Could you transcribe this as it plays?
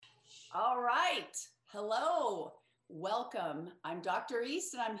All right. Hello. Welcome. I'm Dr.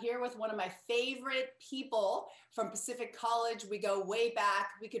 East, and I'm here with one of my favorite people from Pacific College. We go way back.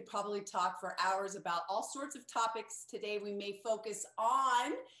 We could probably talk for hours about all sorts of topics. Today, we may focus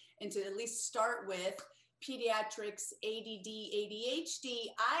on, and to at least start with, pediatrics, ADD, ADHD.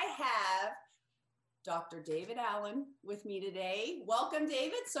 I have Dr. David Allen with me today. Welcome,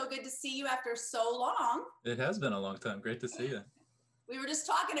 David. So good to see you after so long. It has been a long time. Great to see you. We were just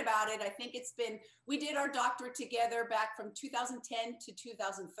talking about it. I think we did our doctorate together back from 2010 to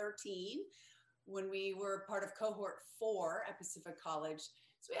 2013 when we were part of cohort 4 at Pacific College.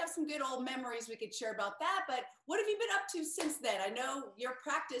 So we have some good old memories we could share about that. But what have you been up to since then? I know your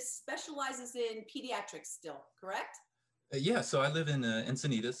practice specializes in pediatrics still, correct? Yeah, so I live in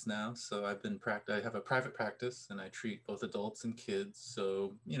Encinitas now. So I have a private practice and I treat both adults and kids.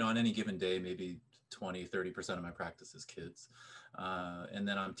 So, on any given day, maybe 20, 30% of my practice is kids. And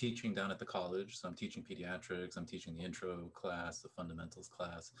then I'm teaching down at the college. So I'm teaching pediatrics, I'm teaching the intro class, the fundamentals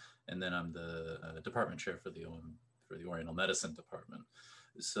class, and then I'm the department chair for the Oriental Medicine department.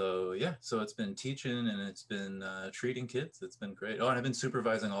 So yeah, so it's been teaching and it's been treating kids. It's been great. Oh, and I've been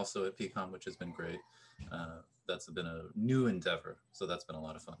supervising also at PCOM, which has been great. That's been a new endeavor, so that's been a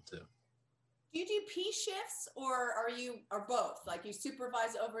lot of fun too. Do you do P shifts or both? Like you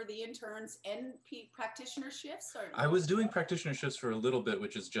supervise over the interns and practitioner shifts? Or I was doing practitioner shifts for a little bit,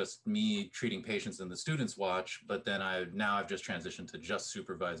 which is just me treating patients and the students watch, but then I've just transitioned to just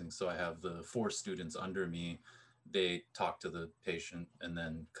supervising. So I have the 4 students under me. They talk to the patient and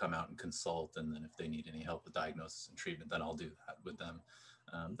then come out and consult. And then if they need any help with diagnosis and treatment, then I'll do that with them.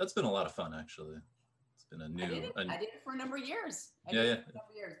 That's been a lot of fun, actually. It's been I did it for a number of years. Yeah.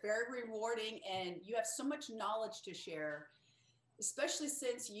 Very rewarding, and you have so much knowledge to share, especially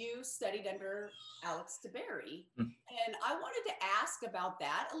since you studied under Alex DeBerry. Mm. And I wanted to ask about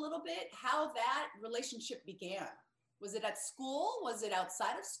that a little bit, how that relationship began. Was it at school? Was it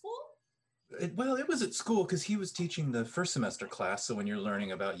outside of school? Well, it was at school because he was teaching the first semester class. So when you're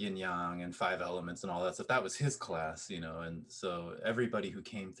learning about yin yang and 5 elements and all that stuff, that was his class, and so everybody who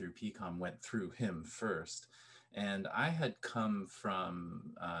came through PCOM went through him first. And I had come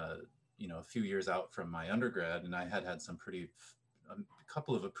from, a few years out from my undergrad, and I had a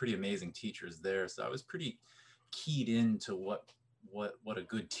couple of pretty amazing teachers there. So I was pretty keyed into what a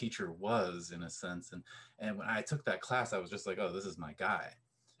good teacher was in a sense. And when I took that class, I was just like, oh, this is my guy.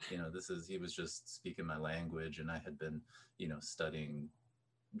 He was just speaking my language, and I had been, studying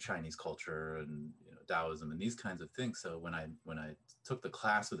Chinese culture and Taoism and these kinds of things. So when I took the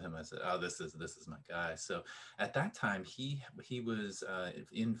class with him, I said, "Oh, this is my guy." So at that time, he was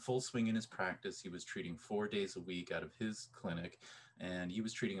in full swing in his practice. He was treating 4 days a week out of his clinic, and he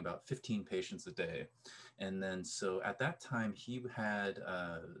was treating about 15 patients a day. And then so at that time, he had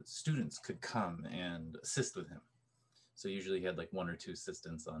students could come and assist with him. So usually he had like 1 or 2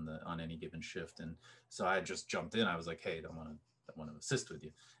 assistants on any given shift. And so I just jumped in. I was like, hey, I want to assist with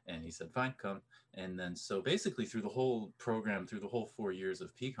you. And he said, fine, come. And then so basically through the whole program, through the whole 4 years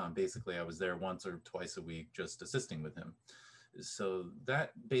of PCOM, basically I was there once or twice a week just assisting with him. So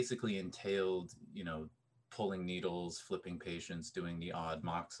that basically entailed, pulling needles, flipping patients, doing the odd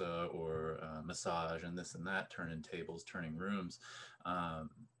moxa or massage and this and that, turning tables, turning rooms.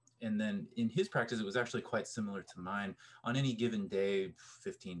 And then in his practice, it was actually quite similar to mine. On any given day,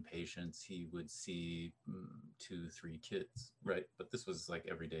 15 patients, he would see 2, 3 kids, right? But this was like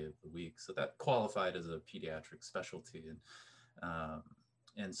every day of the week. So that qualified as a pediatric specialty.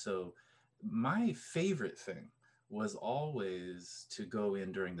 And so my favorite thing was always to go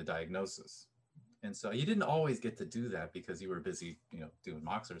in during the diagnosis. And so you didn't always get to do that because you were busy, doing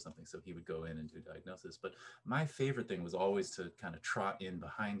mocks or something. So he would go in and do diagnosis. But my favorite thing was always to kind of trot in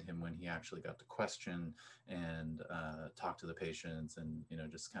behind him when he actually got to question and talk to the patients and,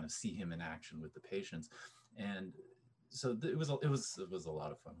 just kind of see him in action with the patients. And so it was a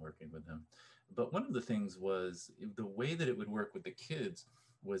lot of fun working with him. But one of the things was the way that it would work with the kids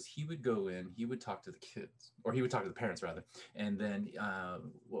was he would go in, he would talk to the kids, or he would talk to the parents rather. And then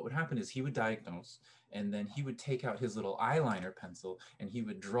what would happen is he would diagnose, and then he would take out his little eyeliner pencil and he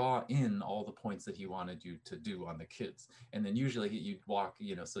would draw in all the points that he wanted you to do on the kids. And then usually you'd walk,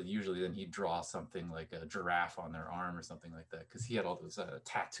 so usually then he'd draw something like a giraffe on their arm or something like that, because he had all those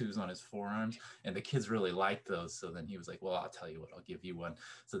tattoos on his forearms and the kids really liked those. So then he was like, well, I'll tell you what, I'll give you one.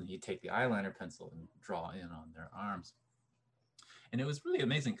 So then he'd take the eyeliner pencil and draw in on their arms. And it was really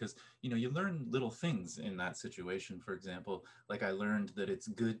amazing because, you learn little things in that situation. For example, like I learned that it's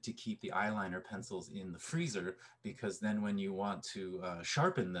good to keep the eyeliner pencils in the freezer because then when you want to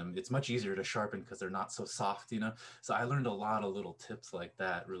sharpen them, it's much easier to sharpen because they're not so soft. So I learned a lot of little tips like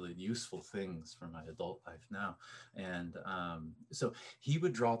that, really useful things for my adult life now. And so he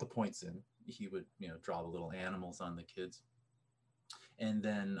would draw the points in. He would, draw the little animals on the kids, and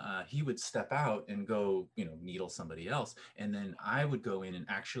then he would step out and go, needle somebody else, and then I would go in and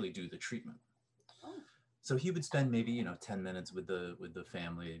actually do the treatment. Oh. So he would spend maybe 10 minutes with the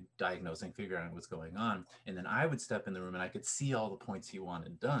family, diagnosing, figuring out what's going on, and then I would step in the room and I could see all the points he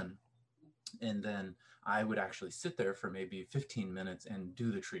wanted done, and then I would actually sit there for maybe 15 minutes and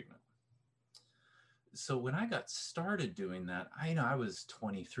do the treatment. So when I got started doing that, I was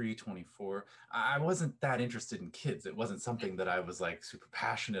 23, 24. I wasn't that interested in kids. It wasn't something that I was like super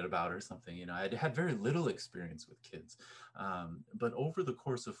passionate about or something. I had very little experience with kids. But over the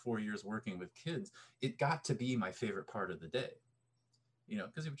course of 4 years working with kids, it got to be my favorite part of the day.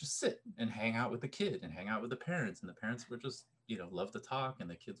 Because you would just sit and hang out with the kid and hang out with the parents, and the parents were just, love to talk, and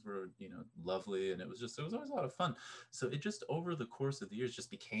the kids were, lovely. And it was always a lot of fun. So it just, over the course of the years,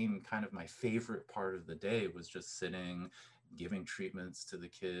 just became kind of my favorite part of the day, was just sitting, giving treatments to the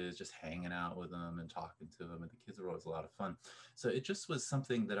kids, just hanging out with them and talking to them. And the kids were always a lot of fun. So it just was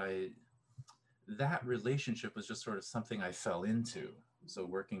something that relationship was just sort of something I fell into. So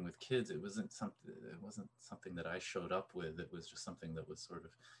working with kids, it wasn't something that I showed up with. It was just something that was sort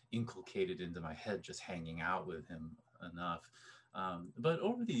of inculcated into my head, just hanging out with him enough. But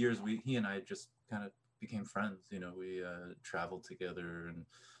over the years, he and I just kind of became friends. We traveled together, and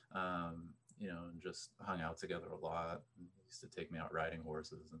and just hung out together a lot. He used to take me out riding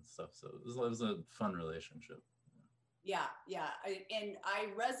horses and stuff. So it was a fun relationship. Yeah, yeah. And I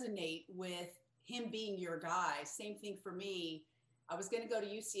resonate with him being your guy. Same thing for me. I was going to go to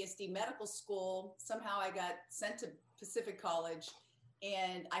UCSD medical school. Somehow I got sent to Pacific College,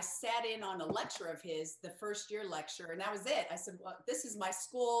 and I sat in on a lecture of his, the first year lecture, and that was it. I said, well, this is my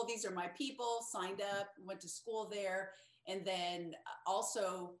school. These are my people. Signed up, went to school there. And then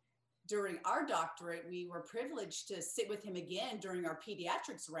also during our doctorate, we were privileged to sit with him again during our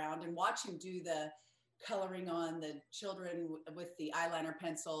pediatrics round and watch him do the coloring on the children with the eyeliner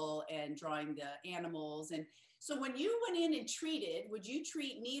pencil and drawing the animals. And so when you went in and treated, would you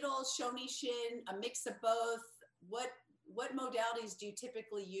treat needles, Shonin-shin, a mix of both? What modalities do you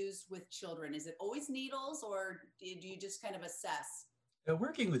typically use with children? Is it always needles, or do you just kind of assess?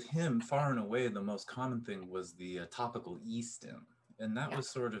 Working with him, far and away, the most common thing was the topical e-stim. And that Yeah. was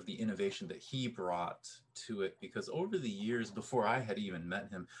sort of the innovation that he brought to it, because over the years, before I had even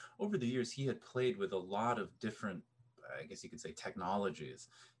met him, over the years, he had played with a lot of different, I guess you could say, technologies.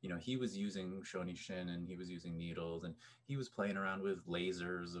 He was using Shonin-shin, and he was using needles, and he was playing around with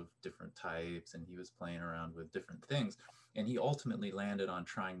lasers of different types, and he was playing around with different things. And he ultimately landed on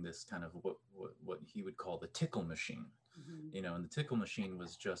trying this kind of what he would call the tickle machine. Mm-hmm. And the tickle machine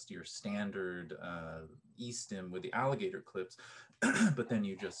was just your standard e-stim with the alligator clips, but then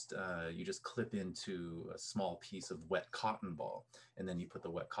you just clip into a small piece of wet cotton ball, and then you put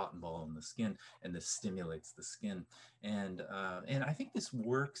the wet cotton ball on the skin, and this stimulates the skin. And I think this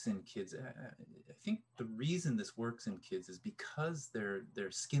works in kids. I think the reason this works in kids is because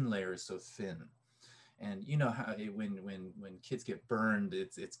their skin layer is so thin. And you know how when kids get burned,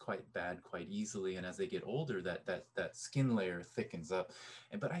 it's quite bad quite easily, and as they get older, that skin layer thickens up.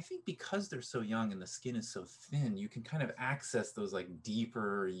 But I think because they're so young and the skin is so thin, you can kind of access those like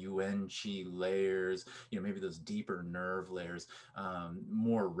deeper yuan-chi layers, maybe those deeper nerve layers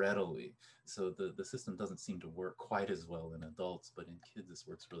more readily. So the system doesn't seem to work quite as well in adults, but in kids this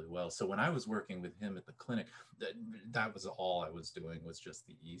works really well. So when I was working with him at the clinic, that was all I was doing, was just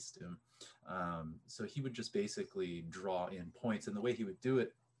the e-stim. So he would just basically draw in points, and the way he would do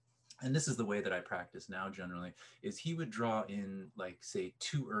it, and this is the way that I practice now generally, is he would draw in, like, say,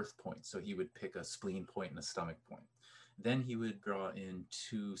 2 earth points. So he would pick a spleen point and a stomach point. Then he would draw in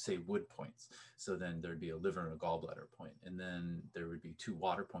 2, say, wood points. So then there'd be a liver and a gallbladder point. And then there would be 2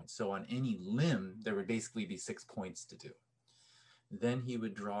 water points. So on any limb, there would basically be 6 points to do. Then he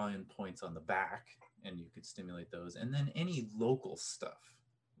would draw in points on the back, and you could stimulate those. And then any local stuff,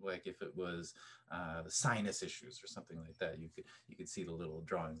 like if it was sinus issues or something like that, you could see the little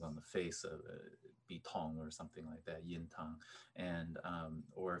drawings on the face of Bitong or something like that, Yin Tang. And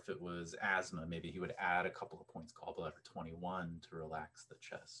or if it was asthma, maybe he would add a couple of points, gallbladder 21 to relax the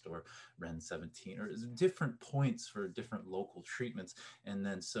chest, or Ren 17, or different points for different local treatments. And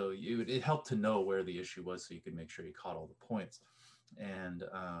then so it helped to know where the issue was, so you could make sure you caught all the points. And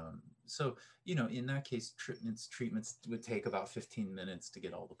So, you know, in that case, treatments would take about 15 minutes to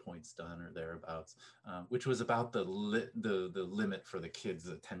get all the points done or thereabouts, which was about the limit for the kids'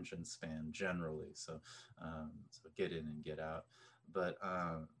 attention span generally. So, so get in and get out.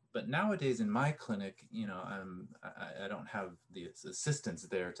 But nowadays in my clinic, you know, I don't have the assistants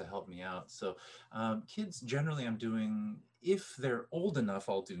there to help me out. So kids generally I'm doing, if they're old enough,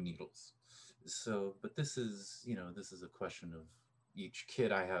 I'll do needles. So, but this is, you know, this is a question of each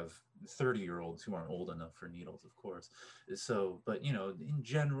kid. I have 30-year-olds who aren't old enough for needles, of course. So, but you know, in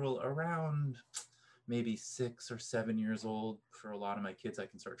general, around maybe 6 or 7 years old, for a lot of my kids, I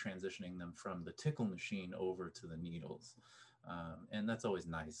can start transitioning them from the tickle machine over to the needles. And that's always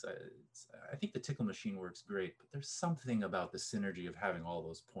nice. I think the tickle machine works great, but there's something about the synergy of having all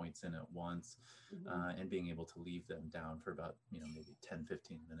those points in at once, and being able to leave them down for about, you know, maybe 10,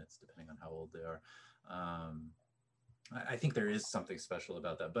 15 minutes, depending on how old they are. I think there is something special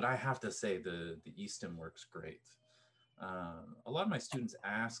about that, but I have to say the eStim works great. A lot of my students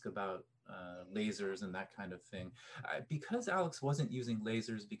ask about lasers and that kind of thing. Because Alex wasn't using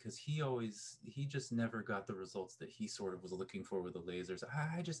lasers, because he just never got the results that he sort of was looking for with the lasers.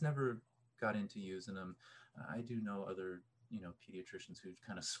 I just never got into using them. I do know other, you know, pediatricians who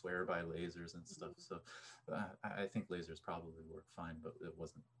kind of swear by lasers and stuff. So I think lasers probably work fine, but it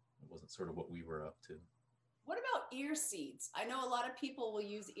wasn't sort of what we were up to. What about ear seeds? I know a lot of people will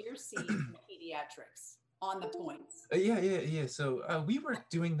use ear seeds in pediatrics on the points. Yeah. So we weren't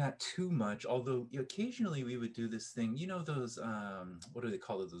doing that too much, although occasionally we would do this thing. You know those what do they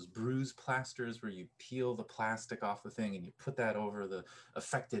call it? Those bruise plasters, where you peel the plastic off the thing and you put that over the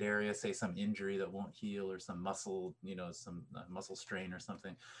affected area, say some injury that won't heal or some muscle, you know, some muscle strain or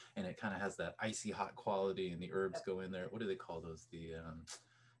something, and it kind of has that icy hot quality, and the herbs go in there. What do they call those? The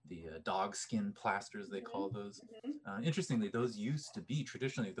dog skin plasters, they call those. Interestingly, those used to be,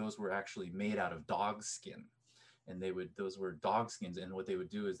 traditionally, those were actually made out of dog skin. And those were dog skins. And what they would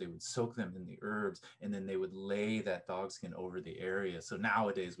do is they would soak them in the herbs, and then they would lay that dog skin over the area. So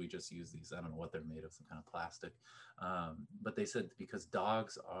nowadays we just use these, I don't know what they're made of, some kind of plastic. But they said because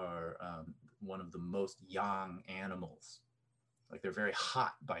dogs are one of the most yang animals, like they're very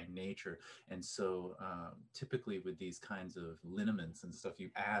hot by nature. And so typically with these kinds of liniments and stuff, you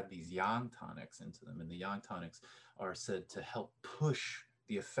add these yang tonics into them. And the yang tonics are said to help push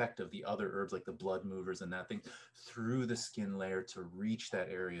the effect of the other herbs, like the blood movers and that thing, through the skin layer to reach that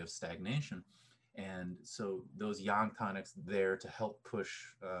area of stagnation. And so those yang tonics there to help push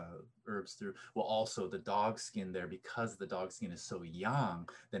herbs through. Well, also the dog skin there, because the dog skin is so yang,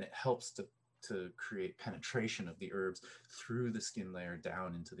 then it helps to create penetration of the herbs through the skin layer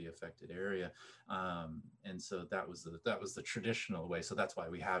down into the affected area. And so that was the traditional way. So that's why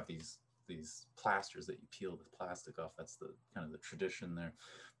we have these plasters that you peel the plastic off. That's the kind of the tradition there.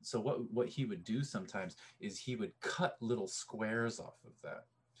 So what he would do sometimes is he would cut little squares off of that,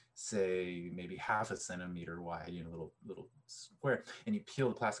 say maybe half a centimeter wide, you know, little square, and you peel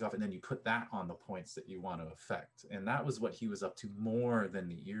the plastic off, and then you put that on the points that you want to affect. And that was what he was up to more than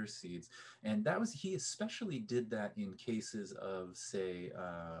the ear seeds. And he especially did that in cases of, say,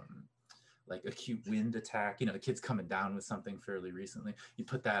 like acute wind attack. You know, the kid's coming down with something fairly recently. You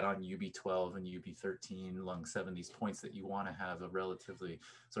put that on UB12 and UB13, lung 7, these points that you want to have a relatively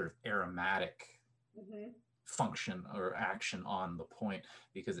sort of aromatic function or action on the point,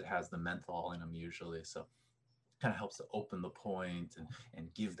 because it has the menthol in them usually. So kind of helps to open the point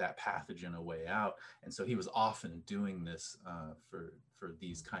and give that pathogen a way out. And so he was often doing this for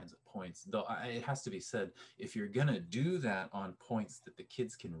these kinds of points. Though it has to be said, if you're going to do that on points that the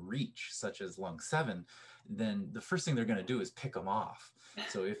kids can reach, such as lung 7, then the first thing they're going to do is pick them off.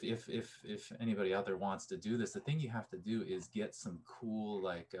 So if anybody out there wants to do this, the thing you have to do is get some cool,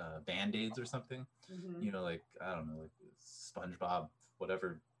 like Band-Aids or something, you know, like, I don't know, like SpongeBob,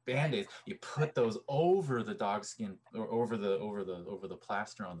 whatever, Band-Aids. You put those over the dog skin or over the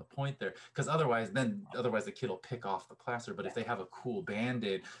plaster on the point there, because otherwise the kid will pick off the plaster. But if they have a cool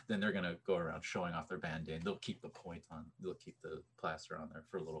Band-Aid, then they're going to go around showing off their Band-Aid. They'll keep the point on, they'll keep the plaster on there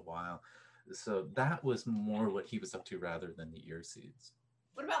for a little while. So that was more what he was up to rather than the ear seeds.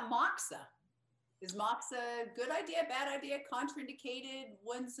 What about Moxa? Is Moxa a good idea, bad idea, contraindicated?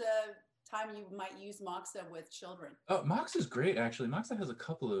 When's a time you might use Moxa with children? Moxa is great, actually. Moxa has a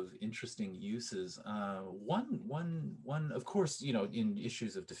couple of interesting uses. One, of course, you know, in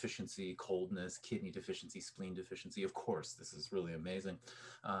issues of deficiency, coldness, kidney deficiency, spleen deficiency, of course, this is really amazing.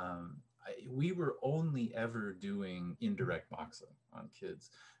 We were only ever doing indirect Moxa. on kids.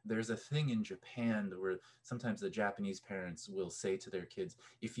 There's a thing in Japan where sometimes the Japanese parents will say to their kids,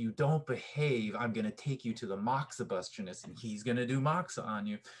 if you don't behave, I'm going to take you to the moxibustionist and he's going to do moxa on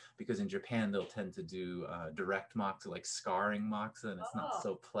you. Because in Japan, they'll tend to do direct moxa, like scarring moxa, and it's not Oh,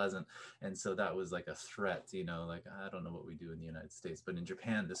 so pleasant. And so that was like a threat, you know, like, I don't know what we do in the United States, but in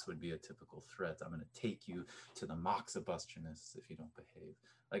Japan, this would be a typical threat. I'm going to take you to the moxibustionist if you don't behave.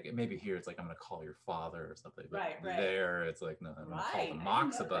 Like maybe here it's like, I'm going to call your father or something, but right, right, there it's like, no, I'm going to call the right. I didn't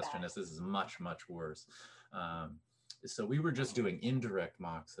know that. moxibustionist. This is much, much worse. So we were just doing indirect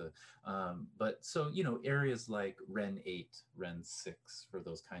moxa. But so, you know, areas like REN 8, REN 6 for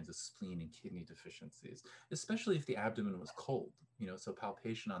those kinds of spleen and kidney deficiencies, especially if the abdomen was cold, you know, so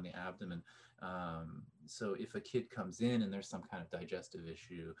palpation on the abdomen. So if a kid comes in and there's some kind of digestive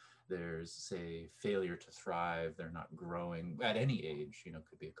issue, there's, say, failure to thrive, they're not growing at any age, you know, it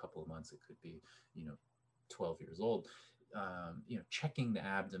could be a couple of months, it could be, you know, 12 years old. You know, checking the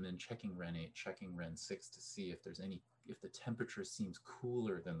abdomen, checking REN 8, checking REN 6 to see if there's any, if the temperature seems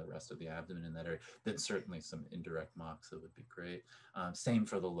cooler than the rest of the abdomen in that area, then certainly some indirect moxa would be great. Same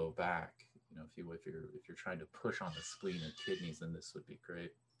for the low back. You know, if you're trying to push on the spleen and kidneys, then this would be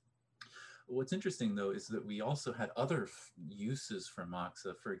great. What's interesting though is that we also had other uses for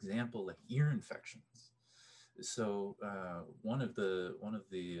moxa, for example, like ear infections. So one of the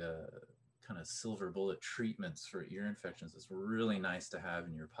kind of silver bullet treatments for ear infections that's really nice to have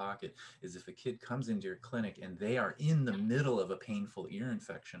in your pocket is if a kid comes into your clinic and they are in the middle of a painful ear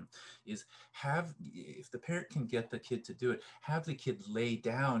infection, is have, if the parent can get the kid to do it, have the kid lay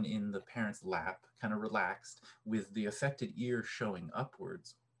down in the parent's lap, kind of relaxed, with the affected ear showing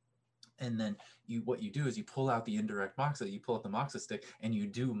upwards. And then what you do is you pull out the indirect moxa, you pull out the moxa stick, and you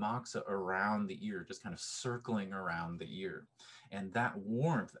do moxa around the ear, just kind of circling around the ear. And that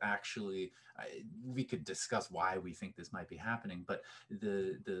warmth actually, we could discuss why we think this might be happening, but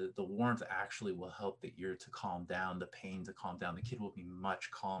the warmth actually will help the ear to calm down, the pain to calm down. The kid will be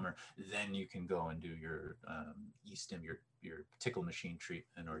much calmer. Then you can go and do your e-stim, your tickle machine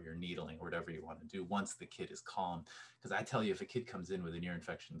treatment or your needling or whatever you want to do once the kid is calm. Because I tell you, if a kid comes in with an ear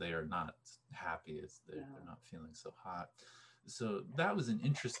infection, they are not happy. They're not feeling so hot. So that was an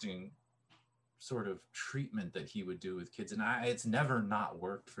interesting sort of treatment that he would do with kids. And it's never not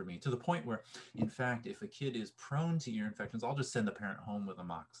worked for me, to the point where, in fact, if a kid is prone to ear infections, I'll just send the parent home with a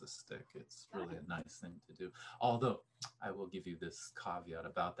moxa stick. It's really a nice thing to do. Although I will give you this caveat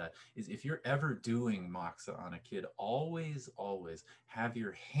about that, is if you're ever doing moxa on a kid, always, always have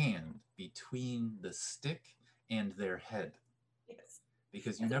your hand between the stick and their head. Yes.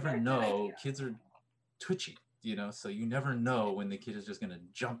 Because you never know, kids are twitchy, you know, so you never know when the kid is just going to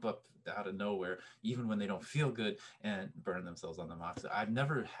jump up out of nowhere, even when they don't feel good, and burn themselves on the moxa. I've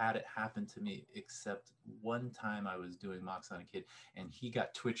never had it happen to me, except one time I was doing moxa on a kid and he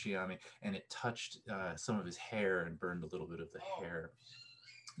got twitchy on me and it touched some of his hair and burned a little bit of the hair.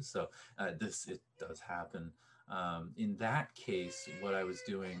 So it does happen. In that case, what I was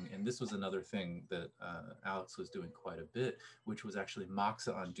doing, and this was another thing that Alex was doing quite a bit, which was actually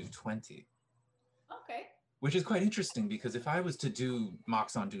moxa on Do20. Okay. Which is quite interesting, because if I was to do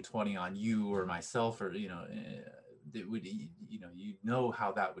moxa on Do20 on you or myself, or, you know, it would, you know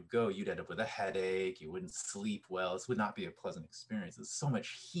how that would go. You'd end up with a headache. You wouldn't sleep well. This would not be a pleasant experience. There's so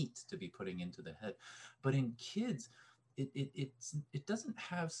much heat to be putting into the head. But in kids, it doesn't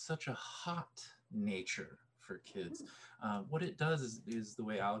have such a hot nature for kids. What it does is the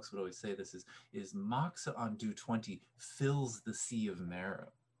way Alex would always say this is moxa on Do20 fills the sea of marrow.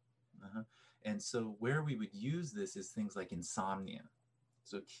 And so where we would use this is things like insomnia.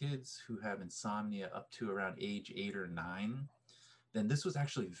 So kids who have insomnia up to around age 8 or 9, then this was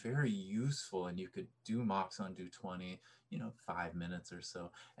actually very useful, and you could do moxa on Do20, 5 minutes or so,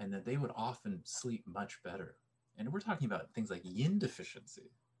 and then they would often sleep much better. And we're talking about things like yin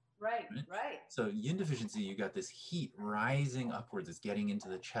deficiency. Right. So yin deficiency, you got this heat rising upwards. It's getting into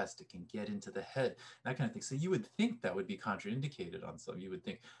the chest. It can get into the head, that kind of thing. So you would think that would be contraindicated on some. You would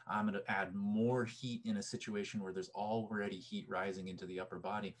think, I'm going to add more heat in a situation where there's already heat rising into the upper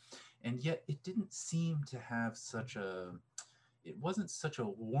body. And yet it didn't seem to have it wasn't such a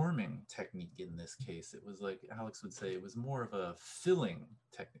warming technique in this case. It was, like Alex would say, it was more of a filling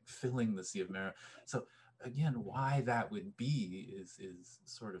technique, filling the sea of marrow. So again, why that would be is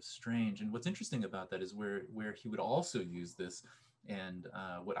sort of strange. And what's interesting about that is where he would also use this, and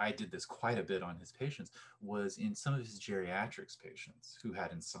what I did this quite a bit on his patients, was in some of his geriatrics patients who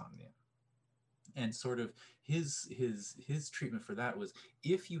had insomnia. And sort of his treatment for that was,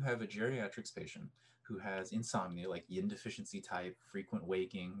 if you have a geriatrics patient who has insomnia, like yin deficiency type, frequent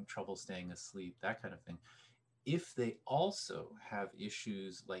waking, trouble staying asleep, that kind of thing, If they also have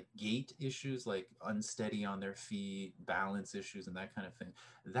issues like gait issues, like unsteady on their feet, balance issues, and that kind of thing,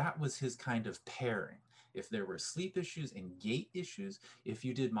 that was his kind of pairing. If there were sleep issues and gait issues, if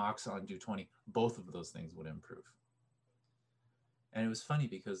you did Moxa on DO20, both of those things would improve. And it was funny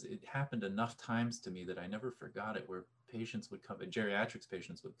because it happened enough times to me that I never forgot it, where patients would come, geriatrics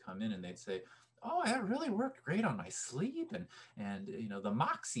patients would come in and they'd say, "Oh, that really worked great on my sleep, and you know, the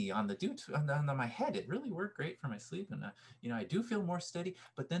Moxie on the on my head, it really worked great for my sleep, and you know, I do feel more steady."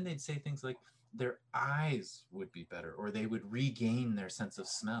 But then they'd say things like their eyes would be better, or they would regain their sense of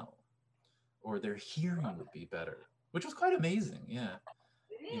smell, or their hearing would be better, which was quite amazing. Yeah,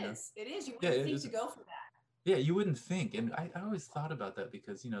 you know, It is. You yeah, wouldn't it think was. to go for that. Yeah, you wouldn't think. And I always thought about that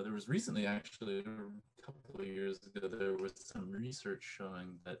because, you know, there was recently, actually, a couple of years ago, there was some research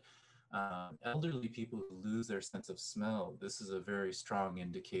showing that elderly people who lose their sense of smell, this is a very strong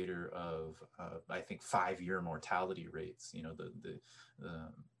indicator of, I think, 5-year mortality rates. You know,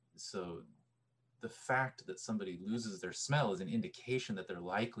 so the fact that somebody loses their smell is an indication that they're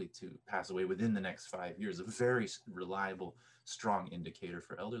likely to pass away within the next 5 years, a very reliable, strong indicator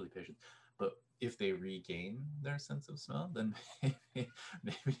for elderly patients. But if they regain their sense of smell, then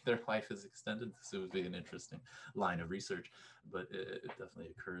maybe their life is extended. This would be an interesting line of research, but it definitely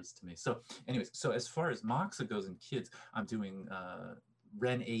occurs to me. So anyways, so as far as Moxa goes in kids, I'm doing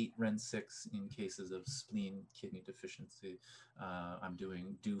REN8, REN6 in cases of spleen kidney deficiency. I'm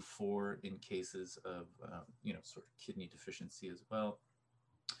doing DO4 in cases of, you know, sort of kidney deficiency as well.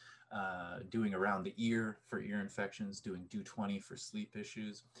 Doing around the ear for ear infections, doing DO20 for sleep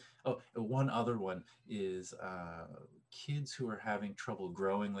issues. Oh, one other one is kids who are having trouble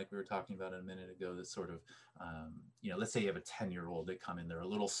growing, like we were talking about a minute ago, this sort of, you know, let's say you have a 10-year-old, they come in, they're a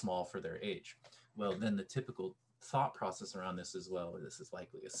little small for their age. Well, then the typical thought process around this as well, this is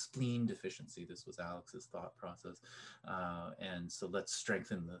likely a spleen deficiency. This was Alex's thought process. And so let's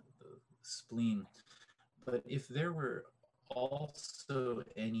strengthen the spleen. But if there were also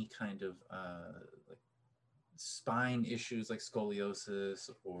any kind of like spine issues like scoliosis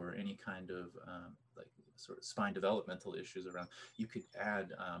or any kind of like sort of spine developmental issues around, you could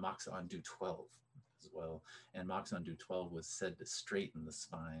add Moxa on DO12 as well. And Moxa on DO12 was said to straighten the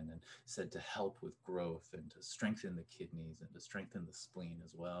spine and said to help with growth and to strengthen the kidneys and to strengthen the spleen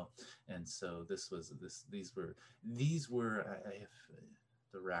as well. And so these were I have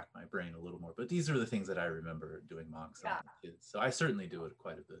to rack my brain a little more, but these are the things that I remember doing Moxa Yeah. on kids. So I certainly do it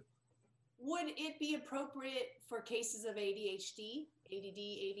quite a bit. Would it be appropriate for cases of ADHD, ADD,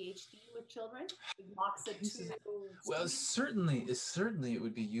 ADHD with children? Moxa Cases, to well, certainly it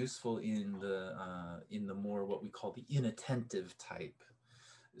would be useful in the more what we call the inattentive type.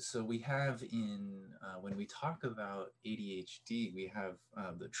 So we have in when we talk about ADHD, we have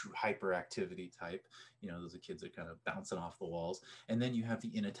the true hyperactivity type. You know, those are kids that are kind of bouncing off the walls, and then you have the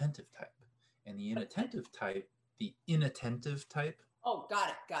inattentive type. And the inattentive type. Oh, got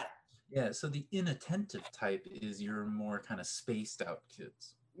it, got it. Yeah, so the inattentive type is your more kind of spaced out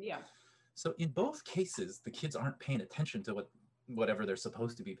kids. Yeah. So in both cases, the kids aren't paying attention to whatever they're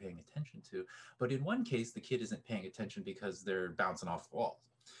supposed to be paying attention to. But in one case, the kid isn't paying attention because they're bouncing off the walls.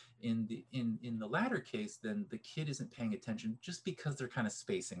 In the latter case, then the kid isn't paying attention just because they're kind of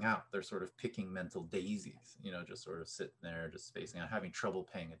spacing out. They're sort of picking mental daisies, you know, just sort of sitting there, just spacing out, having trouble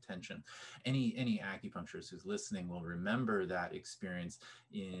paying attention. Any acupuncturist who's listening will remember that experience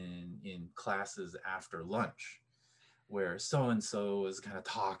in classes after lunch, where so-and-so is kind of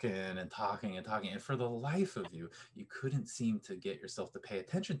talking and talking and talking, and for the life of you, you couldn't seem to get yourself to pay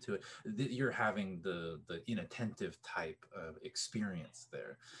attention to it. You're having the inattentive type of experience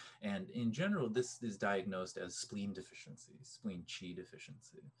there. And in general, this is diagnosed as spleen deficiency, spleen qi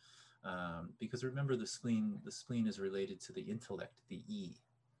deficiency. Because remember, the spleen is related to the intellect, the E,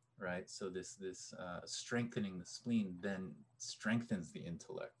 right? So this strengthening the spleen then strengthens the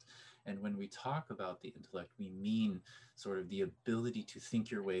intellect. And when we talk about the intellect, we mean sort of the ability to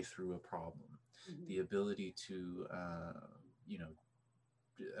think your way through a problem, the ability to,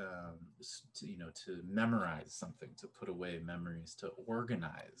 to memorize something, to put away memories, to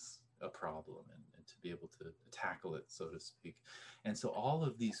organize a problem, and to be able to tackle it, so to speak. And so all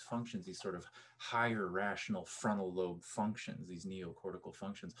of these functions, these sort of higher rational frontal lobe functions, these neocortical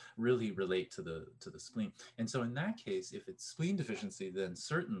functions, really relate to the spleen. And so in that case, if it's spleen deficiency, then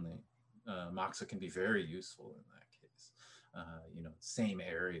certainly Moxa can be very useful in that case. Same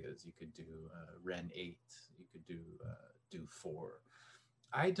areas. You could do REN8, you could do DO4.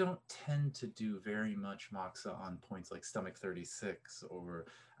 I don't tend to do very much Moxa on points like stomach 36, or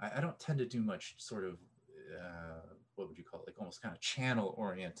I don't tend to do much sort of, what would you call it, like almost kind of channel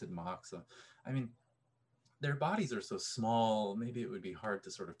oriented Moxa. I mean, their bodies are so small, maybe it would be hard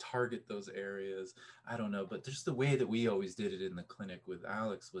to sort of target those areas. I don't know, but just the way that we always did it in the clinic with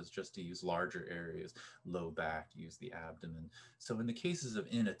Alex was just to use larger areas, low back, use the abdomen. So in the cases of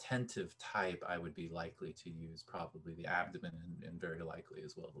inattentive type, I would be likely to use probably the abdomen and very likely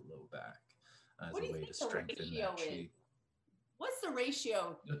as well the low back as What a do you way think to the strengthen that ratio is? chi. What's the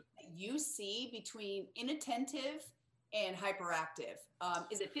ratio that you see between inattentive and hyperactive?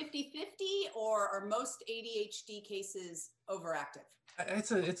 Is it 50-50, or are most ADHD cases overactive?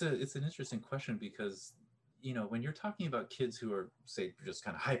 It's an interesting question because when you're talking about kids who are, say, just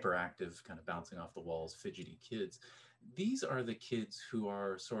kind of hyperactive, kind of bouncing off the walls, fidgety kids, these are the kids who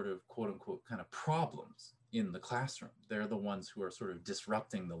are sort of quote unquote kind of problems in the classroom. They're the ones who are sort of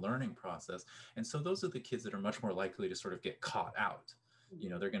disrupting the learning process. And so those are the kids that are much more likely to sort of get caught out.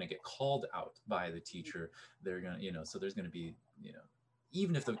 They're going to get called out by the teacher. They're going to, so there's going to be,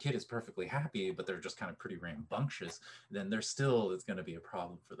 even if the kid is perfectly happy, but they're just kind of pretty rambunctious, then it's going to be a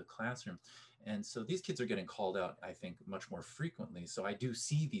problem for the classroom. And so these kids are getting called out, I think, much more frequently. So I do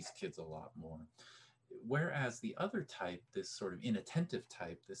see these kids a lot more. Whereas the other type, this sort of inattentive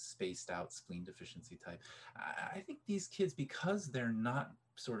type, this spaced out spleen deficiency type, I think these kids, because they're not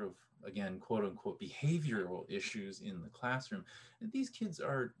sort of, again, quote unquote, behavioral issues in the classroom, these kids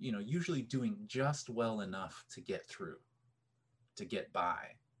are, usually doing just well enough to get through, to get by.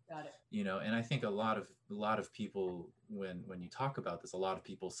 Got it. And I think a lot of people, when you talk about this, a lot of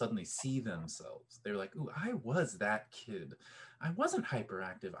people suddenly see themselves. They're like, ooh, I was that kid. I wasn't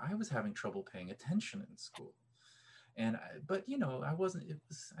hyperactive. I was having trouble paying attention in school. But I wasn't,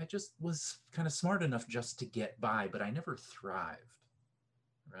 I just was kind of smart enough just to get by, but I never thrived.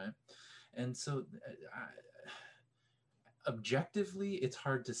 Right. And so objectively, it's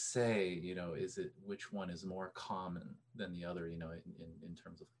hard to say, is it, which one is more common than the other, in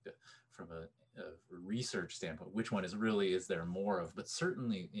terms of from a research standpoint, which one is there more of, but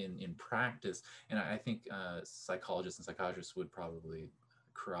certainly in practice. And I think psychologists and psychiatrists would probably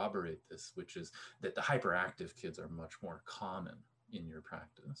corroborate this, which is that the hyperactive kids are much more common in your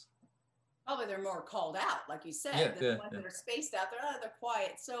practice. Probably they're more called out, like you said. Yeah, The ones that are spaced out, they're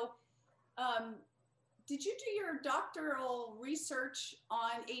quiet. So did you do your doctoral research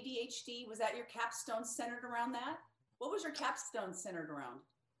on ADHD? Was that your capstone centered around that? What was your capstone centered around?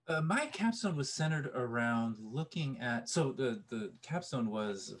 My capstone was centered around looking at, so the capstone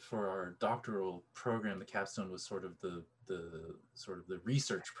was for our doctoral program. The capstone was sort of the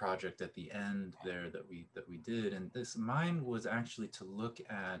research project at the end there that we did, and mine was actually to look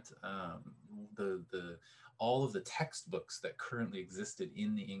at all of the textbooks that currently existed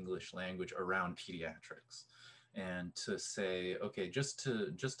in the English language around pediatrics, and to say, okay, just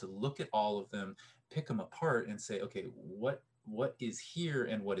to look at all of them, pick them apart, and say, okay, what is here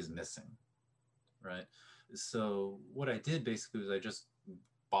and what is missing, right? So what I did basically was I just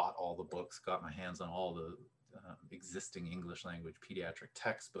bought all the books, got my hands on all the existing English language pediatric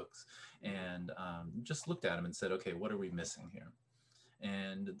textbooks, and just looked at them and said, okay, what are we missing here?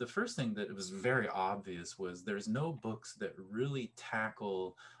 And the first thing that was very obvious was there's no books that really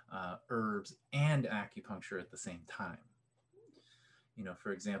tackle herbs and acupuncture at the same time.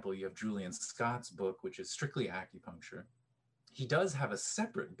 For example, you have Julian Scott's book, which is strictly acupuncture. He does have a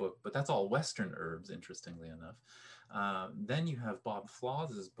separate book, but that's all Western herbs, interestingly enough. Then you have Bob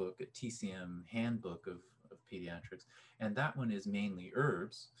Flaws's book, a TCM Handbook of Pediatrics, and that one is mainly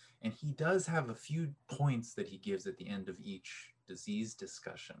herbs. And he does have a few points that he gives at the end of each disease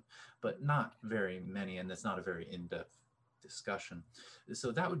discussion, but not very many, and that's not a very in-depth discussion.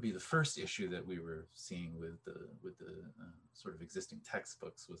 So that would be the first issue that we were seeing with the sort of existing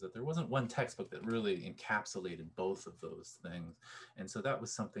textbooks, was that there wasn't one textbook that really encapsulated both of those things. And so that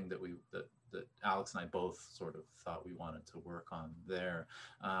was something that that Alex and I both sort of thought we wanted to work on there.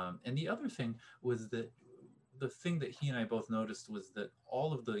 And the other thing was that the thing that he and I both noticed was that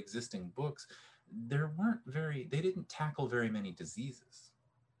all of the existing books, they didn't tackle very many diseases.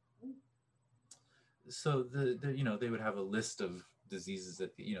 So they would have a list of diseases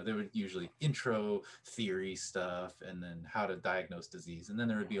that, they would usually intro theory stuff and then how to diagnose disease. And then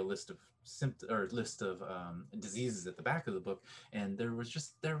there would be a list of diseases at the back of the book. And there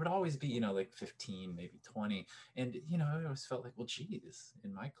would always be, like 15, maybe 20. And, I always felt like, well, geez,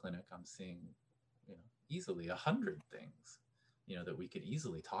 in my clinic, I'm seeing, easily 100 things, that we could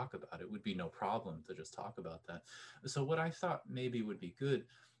easily talk about. It would be no problem to just talk about that. So what I thought maybe would be good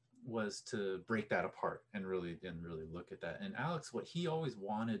was to break that apart and really look at that. And Alex, what he always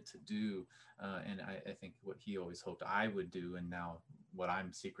wanted to do, and I think what he always hoped I would do, and now what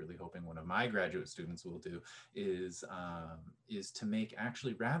I'm secretly hoping one of my graduate students will do is to make,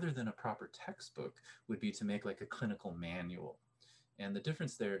 actually, rather than a proper textbook, would be to make like a clinical manual. And the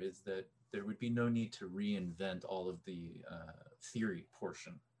difference there is that there would be no need to reinvent all of the theory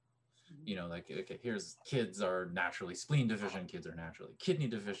portion. You know, like, okay, here's, kids are naturally spleen deficient, kids are naturally kidney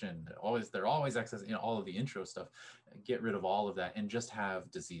deficient, they're always excess, you know, all of the intro stuff. Get rid of all of that and just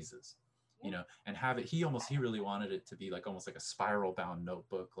have diseases, you know, and have it, he really wanted it to be like almost like a spiral bound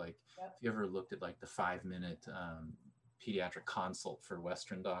notebook. Like, Yep. if you ever looked at like the 5-minute pediatric consult for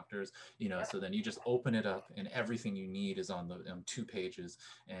Western doctors, you know, so then you just open it up and everything you need is on 2 pages.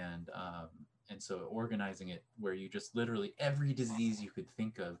 And so organizing it where you just literally every disease you could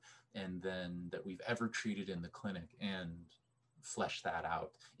think of and then that we've ever treated in the clinic, and flesh that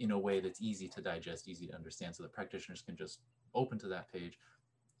out in a way that's easy to digest, easy to understand, so that practitioners can just open to that page,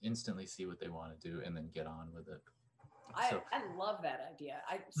 instantly see what they want to do, and then get on with it. I love that idea.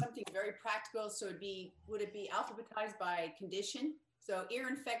 Something very practical. So would it be alphabetized by condition? So ear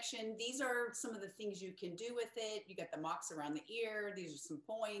infection, these are some of the things you can do with it. You got the mocks around the ear. These are some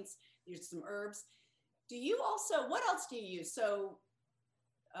points. These are some herbs. Do you also, what else do you use? So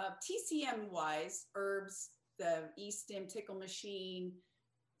TCM wise, herbs, the E-stim tickle machine,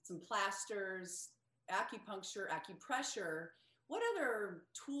 some plasters, acupuncture, acupressure. What other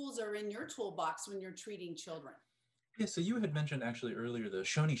tools are in your toolbox when you're treating children? Yeah, so you had mentioned actually earlier the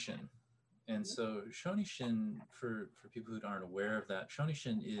Shonishin. And so Shonishin, for people who aren't aware of that,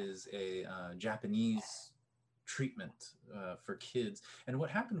 Shonishin is a Japanese treatment for kids. And what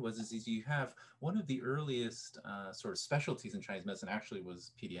happened is you have one of the earliest sort of specialties in Chinese medicine actually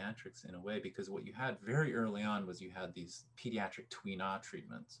was pediatrics in a way, because what you had very early on was you had these pediatric Tuina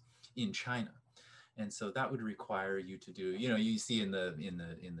treatments in China. And so that would require you to do, you know, you see in the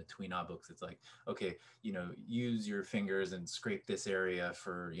Tuina books, it's like, okay, you know, use your fingers and scrape this area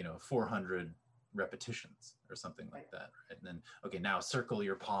for, you know, 400 repetitions or something like that. Right? And then, okay, now circle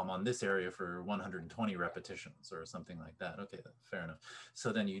your palm on this area for 120 repetitions or something like that. Okay, fair enough.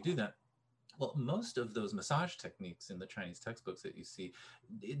 So then you do that. Well, most of those massage techniques in the Chinese textbooks that you see,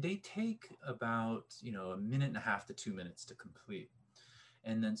 they take about, you know, 1.5 to 2 minutes to complete.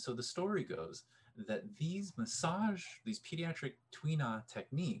 And then, so the story goes that these pediatric Tuina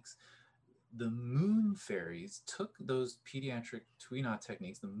techniques, the moon fairies took those pediatric Tuina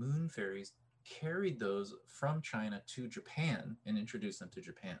techniques, the moon fairies carried those from China to Japan and introduced them to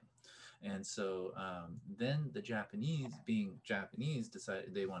Japan. And so then the Japanese, being Japanese,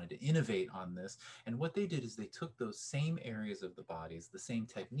 decided they wanted to innovate on this. And what they did is they took those same areas of the bodies, the same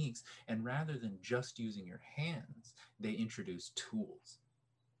techniques, and rather than just using your hands, they introduced tools.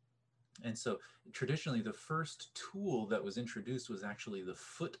 And so traditionally, the first tool that was introduced was actually the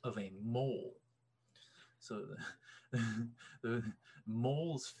foot of a mole. So the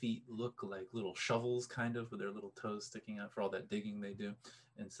mole's feet look like little shovels, kind of, with their little toes sticking out for all that digging they do.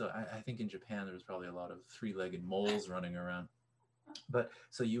 And so I think in Japan, there was probably a lot of 3-legged moles running around. But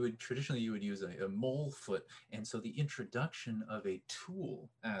so traditionally you would use a mole foot. And so the introduction of a tool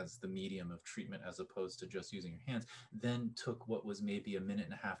as the medium of treatment, as opposed to just using your hands, then took what was maybe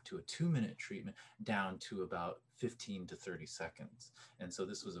 1.5 to a 2-minute treatment down to about 15 to 30 seconds. And so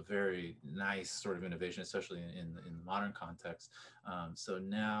this was a very nice sort of innovation, especially in the modern context. So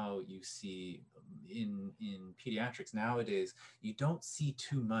now you see in pediatrics nowadays, you don't see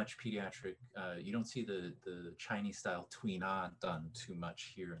too much pediatric, you don't see the Chinese style Tuina done too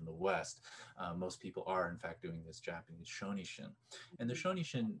much here in the West. Most people are in fact doing this Japanese Shonishin. And the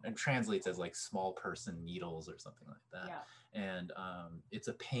Shonishin translates as like small person needles or something like that. Yeah. And it's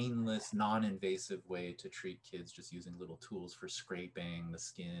a painless, non-invasive way to treat kids, just using little tools for scraping the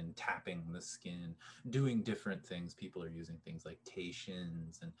skin, tapping the skin, doing different things. People are using things like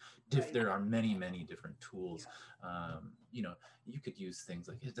Teishins, and there are many, many different tools. You know, you could use things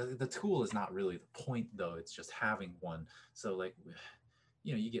like, the tool is not really the point though, it's just having one. So like,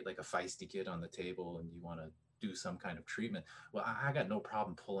 you know, you get like a feisty kid on the table and you want to do some kind of treatment. Well, I got no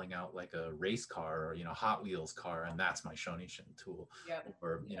problem pulling out like a race car or, you know, Hot Wheels car, and that's my Shonishin tool. Yep.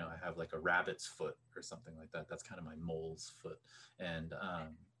 Or, you know, I have like a rabbit's foot or something like that. That's kind of my mole's foot. And,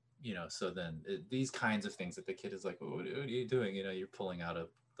 you know, so then these kinds of things that the kid is like, what are you doing? You know, you're pulling out a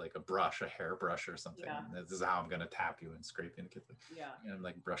brush, a hairbrush or something. Yeah. And this is how I'm going to tap you and scrape you. And the kid's like, yeah. And I'm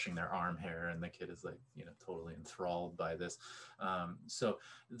like brushing their arm hair, and the kid is like, you know, totally enthralled by this. So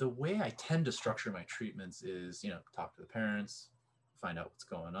the way I tend to structure my treatments is, you know, talk to the parents, find out what's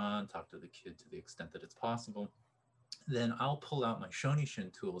going on, talk to the kid to the extent that it's possible. then I'll pull out my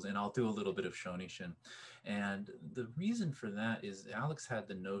Shonishin tools and I'll do a little bit of Shonishin. And the reason for that is Alex had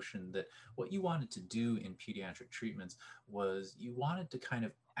the notion that what you wanted to do in pediatric treatments was you wanted to kind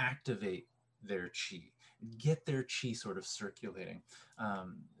of activate their chi, get their chi sort of circulating.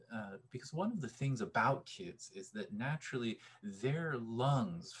 Because one of the things about kids is that naturally their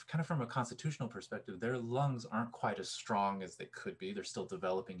lungs, kind of from a constitutional perspective, their lungs aren't quite as strong as they could be. They're still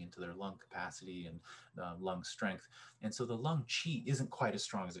developing into their lung capacity and lung strength. And so the lung chi isn't quite as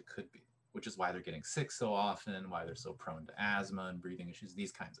strong as it could be, which is why they're getting sick so often, why they're so prone to asthma and breathing issues,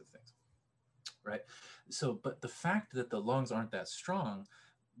 these kinds of things, right? So, but the fact that the lungs aren't that strong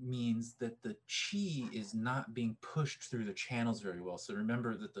means that the chi is not being pushed through the channels very well. So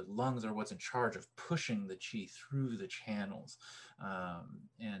remember that the lungs are what's in charge of pushing the chi through the channels.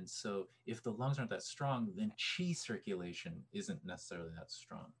 And so if the lungs aren't that strong, then chi circulation isn't necessarily that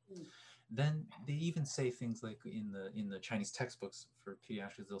strong. Mm. Then they even say things like in the Chinese textbooks for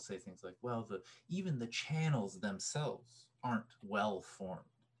pediatrics, they'll say things like, well, even the channels themselves aren't well formed.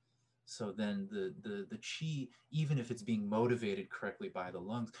 So then the chi, even if it's being motivated correctly by the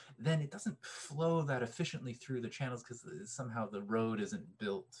lungs, then it doesn't flow that efficiently through the channels because somehow the road isn't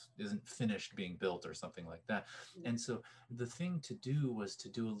finished being built or something like that. And so the thing to do was to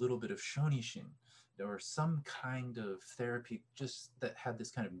do a little bit of shonishin or some kind of therapy just that had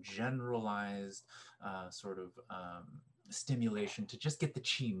this kind of generalized sort of stimulation to just get the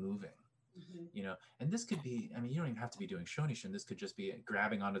chi moving. Mm-hmm. You know, and this could be, I mean, you don't even have to be doing shonishin. This could just be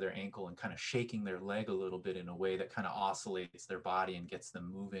grabbing onto their ankle and kind of shaking their leg a little bit in a way that kind of oscillates their body and gets them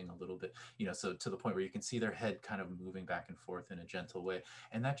moving a little bit, you know, so to the point where you can see their head kind of moving back and forth in a gentle way.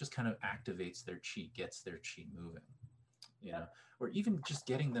 And that just kind of activates their chi, gets their chi moving, you know, or even just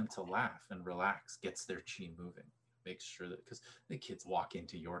getting them to laugh and relax gets their chi moving. Makes sure that, because the kids walk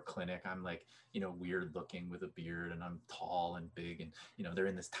into your clinic, I'm like, you know, weird looking with a beard and I'm tall and big and, you know, they're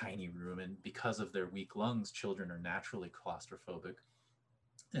in this tiny room, and because of their weak lungs, children are naturally claustrophobic.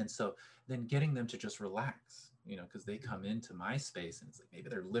 And so then getting them to just relax, you know, because they come into my space and it's like maybe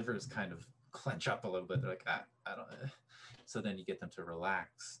their livers kind of clench up a little bit. They're like, I don't. So then you get them to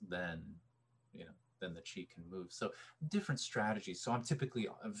relax, then, you know, then the chi can move. So different strategies. So I'm typically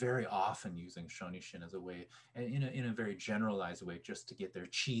very often using shonishin as a way, and in a very generalized way, just to get their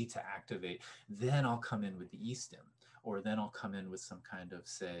chi to activate. Then I'll come in with the e-stim, or then I'll come in with some kind of,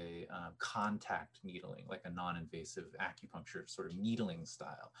 say, contact needling, like a non-invasive acupuncture sort of needling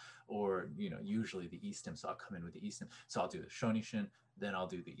style, or, you know, usually the e-stim. So I'll come in with the e-stim. So I'll do the shonishin, then I'll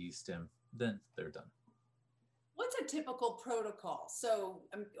do the e-stim, then they're done. What's a typical protocol? So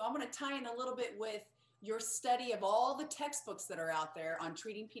I'm going to tie in a little bit with your study of all the textbooks that are out there on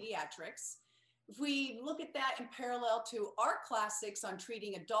treating pediatrics. If we look at that in parallel to our classics on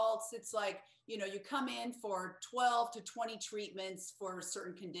treating adults, it's like, you know, you come in for 12 to 20 treatments for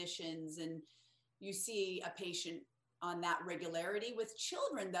certain conditions and you see a patient on that regularity. With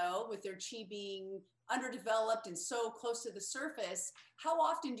children, though, with their chi being underdeveloped and so close to the surface, how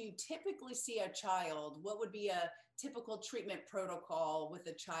often do you typically see a child? What would be a typical treatment protocol with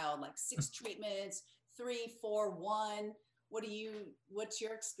a child? Like 6 treatments, 3, 4, 1? What's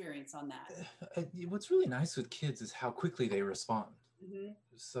your experience on that? What's really nice with kids is how quickly they respond. Mm-hmm.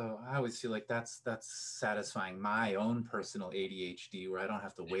 So I always feel like that's satisfying my own personal ADHD, where I don't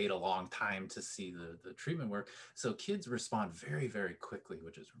have to wait a long time to see the treatment work. So kids respond very, very quickly,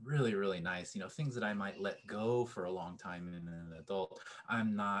 which is really, really nice. You know, things that I might let go for a long time in an adult,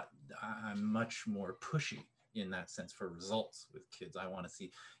 I'm much more pushy in that sense for results with kids. I want to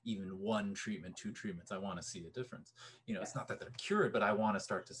see even 1 treatment, 2 treatments. I want to see a difference. You know, it's not that they're cured, but I want to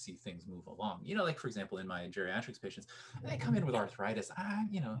start to see things move along. You know, like for example, in my geriatrics patients, they come in with arthritis.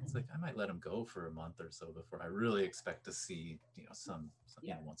 You know, it's like I might let them go for a month or so before I really expect to see, you know, some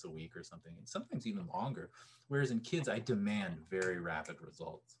you know, once a week or something, and sometimes even longer. Whereas in kids, I demand very rapid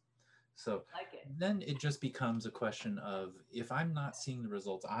results. So then it just becomes a question of, if I'm not seeing the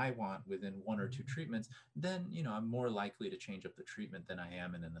results I want within 1 or 2 treatments, then, you know, I'm more likely to change up the treatment than I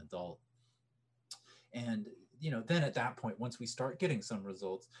am in an adult. And, you know, then at that point, once we start getting some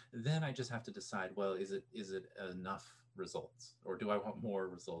results, then I just have to decide, well, is it enough results, or do I want more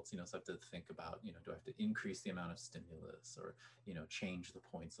results? You know, so I have to think about, you know, do I have to increase the amount of stimulus, or, you know, change the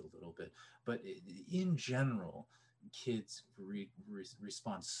points a little bit? But in general, kids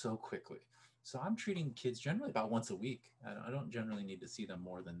respond so quickly. So I'm treating kids generally about once a week. I don't generally need to see them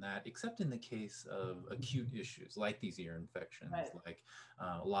more than that, except in the case of acute issues like these ear infections, like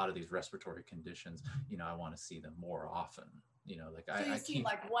a lot of these respiratory conditions. You know, I want to see them more often. You know, like So you I see them keep,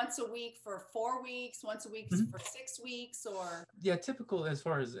 like once a week for 4 weeks, once a week Mhm. for 6 weeks, or Yeah, typical as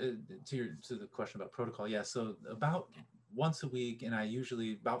far as to the question about protocol. Yeah, so about once a week, and I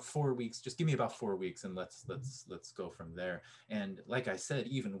usually about 4 weeks. Just give me about 4 weeks, and let's go from there. And like I said,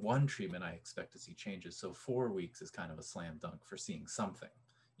 even one treatment, I expect to see changes. So 4 weeks is kind of a slam dunk for seeing something,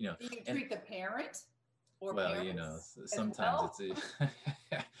 you know. do you And treat the parent or well, you know, parents as sometimes well? it's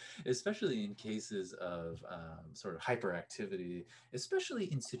especially in cases of sort of hyperactivity, especially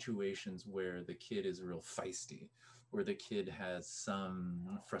in situations where the kid is real feisty, where the kid has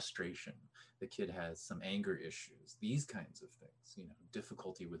some frustration, the kid has some anger issues, these kinds of things, you know,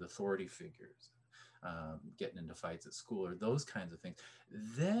 difficulty with authority figures, getting into fights at school, or those kinds of things.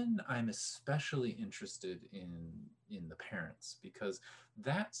 Then I'm especially interested in the parents, because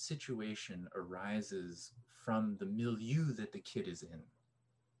that situation arises from the milieu that the kid is in,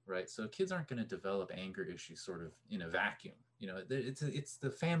 right? So kids aren't going to develop anger issues sort of in a vacuum. You know, it's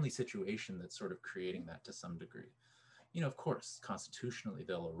the family situation that's sort of creating that to some degree. You know, of course, constitutionally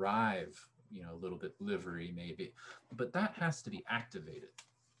they'll arrive, you know, a little bit livery maybe, but that has to be activated.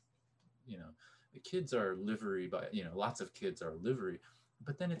 You know, the kids are livery, by, you know, lots of kids are livery,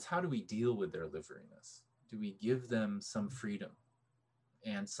 but then it's how do we deal with their liveriness? Do we give them some freedom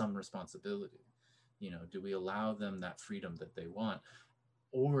and some responsibility? You know, do we allow them that freedom that they want,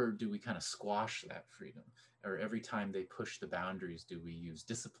 or do we kind of squash that freedom? Or every time they push the boundaries, do we use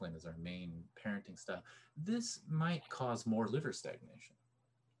discipline as our main parenting style? This might cause more liver stagnation,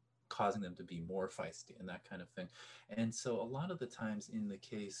 causing them to be more feisty and that kind of thing. And so a lot of the times in the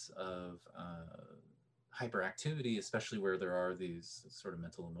case of hyperactivity, especially where there are these sort of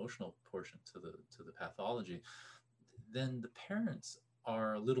mental emotional portion to the pathology, then the parents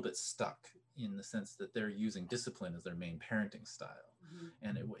are a little bit stuck in the sense that they're using discipline as their main parenting style. Mhm.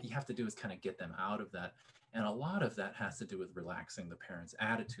 And what you have to do is kind of get them out of that. And a lot of that has to do with relaxing the parents'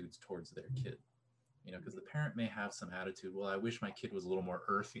 attitudes towards their kid. You know, because the Mhm. parent may have some attitude, well, I wish my kid was a little more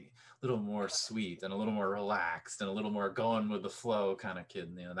earthy, a little more sweet, and a little more relaxed, and a little more going with the flow kind of kid.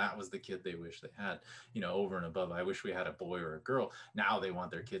 And, you know, that was the kid they wish they had, you know, over and above. I wish we had a boy or a girl. Now they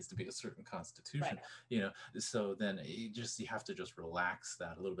want their kids to be a certain Right. constitution, you know. So then you have to just relax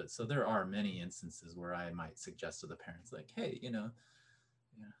that a little bit. So there are many instances where I might suggest to the parents, like, hey, you know,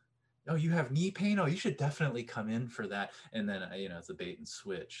 oh, you have knee pain, oh, you should definitely come in for that. And then you know, it's a bait and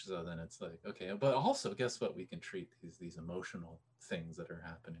switch. So then it's like, okay, but also guess what, we can treat these emotional things that are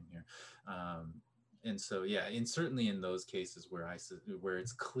happening here. And so yeah, and certainly in those cases where where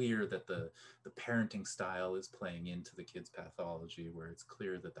it's clear that the parenting style is playing into the kid's pathology, where it's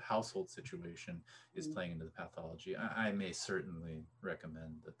clear that the household situation is Mhm. playing into the pathology, I may certainly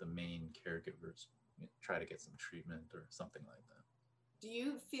recommend that the main caregivers, you know, try to get some treatment or something like that. Do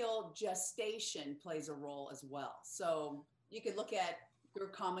you feel gestation plays a role as well? So you could look at your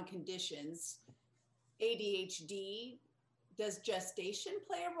common conditions, ADHD. Does gestation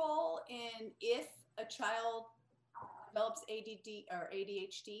play a role in if a child develops ADD or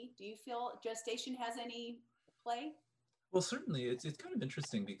ADHD? Do you feel gestation has any play? Well, certainly, it's kind of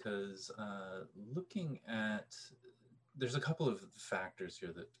interesting because looking at, there's a couple of factors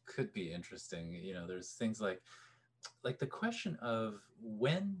here that could be interesting. You know, there's things like the question of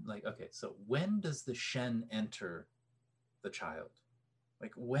when, like, okay, so when does the Shen enter the child?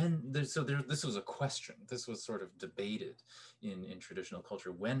 Like when there's so there this was a question. This was sort of debated in traditional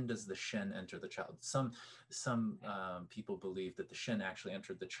culture. When does the Shen enter the child? Some people believe that the Shen actually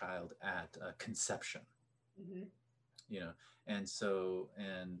entered the child at conception, Mm-hmm. you know. And so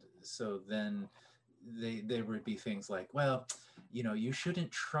then there would be things like, well, you know, you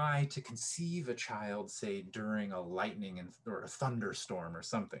shouldn't try to conceive a child, say, during a lightning or a thunderstorm or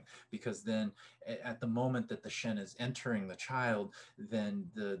something, because then at the moment that the Shen is entering the child,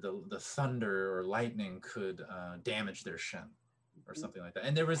 then the thunder or lightning could damage their Shen or Mm-hmm. something like that.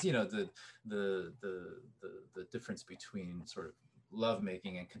 And there was, you know, the difference between sort of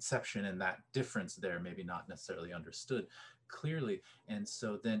lovemaking and conception, and that difference there maybe not necessarily understood clearly. And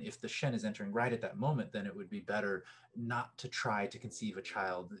so then if the Shen is entering right at that moment, then it would be better not to try to conceive a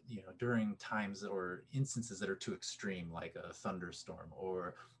child, you know, during times or instances that are too extreme, like a thunderstorm.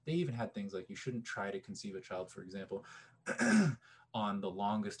 Or they even had things like you shouldn't try to conceive a child, for example, on the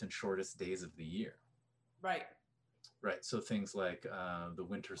longest and shortest days of the year. Right. Right. So things like the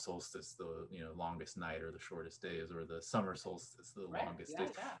winter solstice, the, you know, longest night or the shortest days, or the summer solstice, the Right. longest Yeah.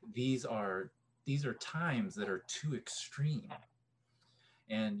 days. Yeah. These are these are times that are too extreme,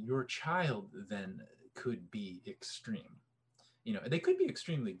 and your child then could be extreme. You know, they could be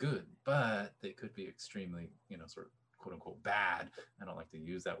extremely good, but they could be extremely, you know, sort of quote unquote bad. I don't like to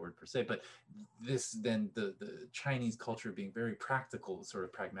use that word per se, but this then the Chinese culture being very practical, sort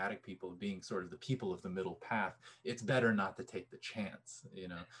of pragmatic people, being sort of the people of the middle path, it's better not to take the chance, you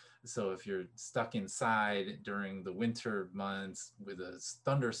know. So if you're stuck inside during the winter months with a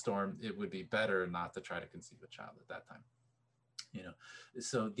thunderstorm, it would be better not to try to conceive a child at that time, you know.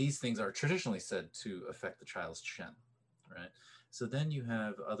 So these things are traditionally said to affect the child's Chen, right? So then you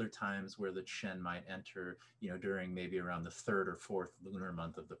have other times where the Chen might enter, you know, during maybe around the third or fourth lunar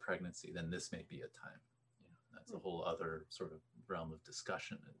month of the pregnancy. Then this may be a time. You know, that's a whole other sort of realm of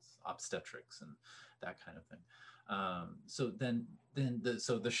discussion, is obstetrics and that kind of thing. So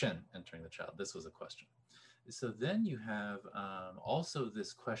the Shen entering the child. This was a question. So then you have also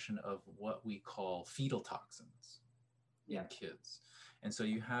this question of what we call fetal toxins in kids. And so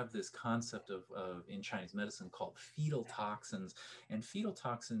you have this concept of in Chinese medicine called fetal toxins. And fetal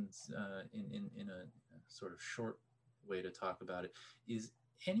toxins, in a sort of short way to talk about it, is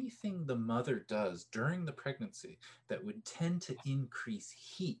anything the mother does during the pregnancy that would tend to increase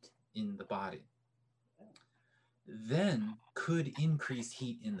heat in the body, then could increase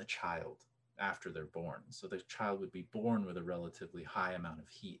heat in the child after they're born. So the child would be born with a relatively high amount of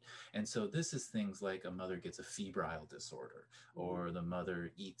heat. And so this is things like a mother gets a febrile disorder, or the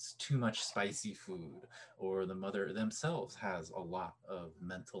mother eats too much spicy food, or the mother themselves has a lot of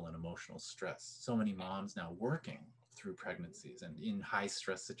mental and emotional stress. So many moms now working through pregnancies and in high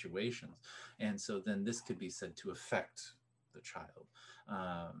stress situations. And so then this could be said to affect the child.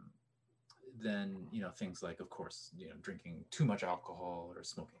 Then, you know, things like, of course, you know, drinking too much alcohol or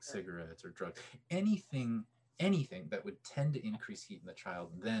smoking cigarettes or drugs, anything that would tend to increase heat in the child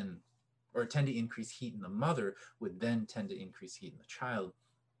then, or tend to increase heat in the mother, would then tend to increase heat in the child.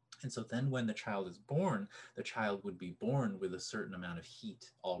 And so then when the child is born, the child would be born with a certain amount of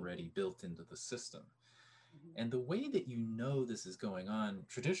heat already built into the system. And the way that you know this is going on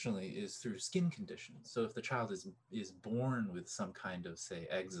traditionally is through skin conditions. So if the child is born with some kind of, say,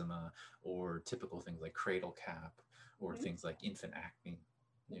 eczema, or typical things like cradle cap, or things like infant acne,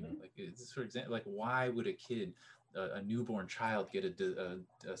 you know, like it's, for example, like why would a kid, a newborn child, get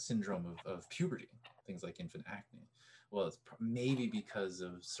a syndrome of puberty, things like infant acne? Well, it's maybe because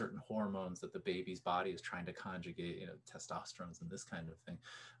of certain hormones that the baby's body is trying to conjugate, you know, testosterone and this kind of thing.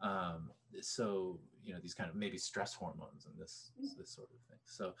 So, you know, these kind of maybe stress hormones and this sort of thing.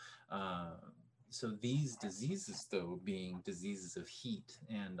 So, so these diseases, though, being diseases of heat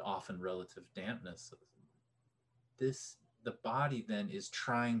and often relative dampness, the body then is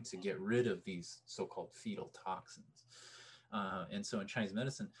trying to get rid of these so-called fetal toxins. And so in Chinese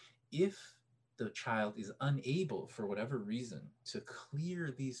medicine, if the child is unable, for whatever reason, to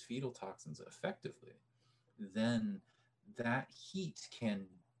clear these fetal toxins effectively, then that heat can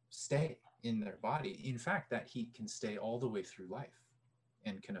stay in their body. In fact, that heat can stay all the way through life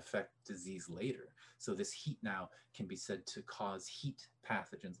and can affect disease later. So this heat now can be said to cause heat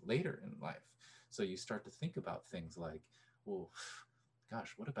pathogens later in life. So you start to think about things like, well,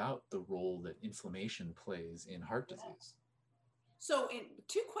 gosh, what about the role that inflammation plays in heart disease? So,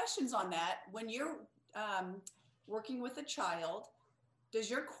 two questions on that. When you're working with a child, does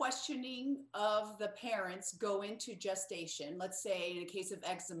your questioning of the parents go into gestation? Let's say in a case of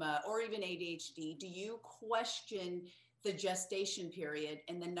eczema or even ADHD, do you question the gestation period?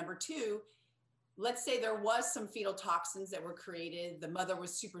 And then number two, let's say there was some fetal toxins that were created. The mother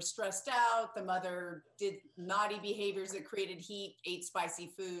was super stressed out. The mother did naughty behaviors that created heat, ate spicy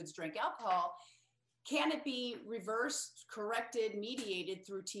foods, drank alcohol. Can it be reversed, corrected, mediated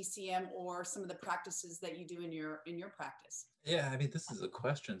through TCM or some of the practices that you do in your practice? Yeah, I mean, this is a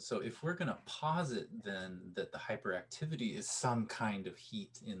question. So if we're going to posit then that the hyperactivity is some kind of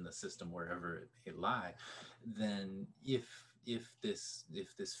heat in the system wherever it may lie, then if this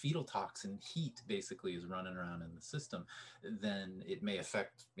fetal toxin heat basically is running around in the system, then it may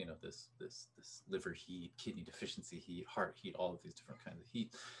affect, you know, this liver heat, kidney deficiency heat, heart heat, all of these different kinds of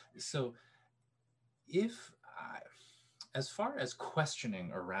heat. So if as far as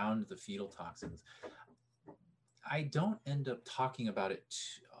questioning around the fetal toxins, I don't end up talking about it.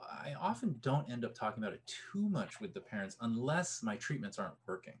 I often don't end up talking about it too much with the parents unless my treatments aren't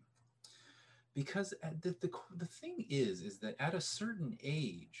working. Because the thing is that at a certain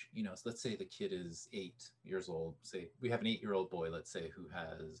age, you know, so let's say the kid is 8 years old. Say we have an 8-year-old boy, let's say, who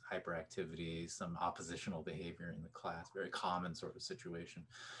has hyperactivity, some oppositional behavior in the class, very common sort of situation.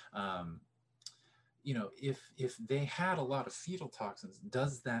 You know, if they had a lot of fetal toxins,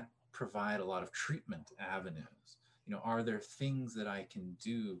 does that provide a lot of treatment avenues? You know, are there things that I can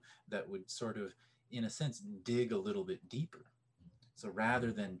do that would sort of, in a sense, dig a little bit deeper? So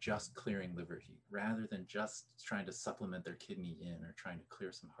rather than just clearing liver heat, rather than just trying to supplement their kidney yin or trying to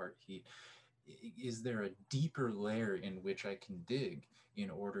clear some heart heat, is there a deeper layer in which I can dig in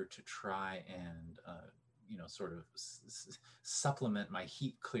order to try and, sort of supplement my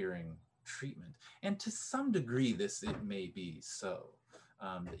heat clearing treatment? And to some degree, it may be so.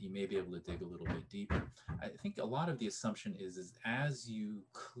 That you may be able to dig a little bit deeper. I think a lot of the assumption is as you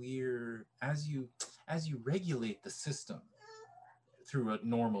regulate the system through a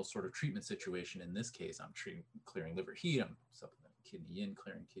normal sort of treatment situation. In this case, I'm clearing liver heat, I'm supplementing kidney yin,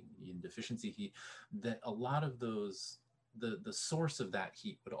 clearing kidney yin deficiency heat, that a lot of those, the source of that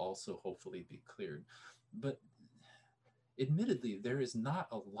heat would also hopefully be cleared. But admittedly, there is not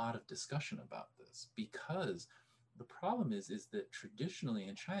a lot of discussion about this, because the problem is that traditionally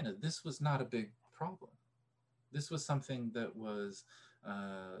in China, this was not a big problem. This was something that was,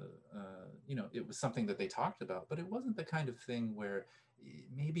 it was something that they talked about, but it wasn't the kind of thing where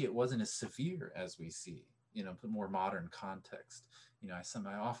maybe it wasn't as severe as we see, the more modern context.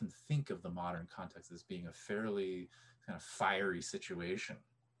 I often think of the modern context as being a fairly kind of fiery situation.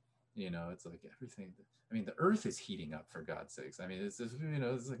 It's like everything. I mean, the earth is heating up, for God's sakes. I mean, it's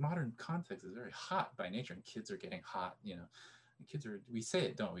like modern context is very hot by nature, and kids are getting hot. We say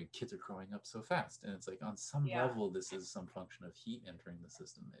it, don't we? Kids are growing up so fast, and it's like on some level, this is some function of heat entering the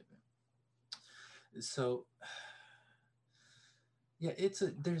system, maybe. So, yeah,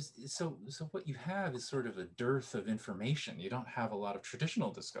 so what you have is sort of a dearth of information. You don't have a lot of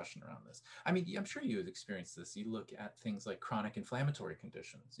traditional discussion around this. I mean, I'm sure you have experienced this. You look at things like chronic inflammatory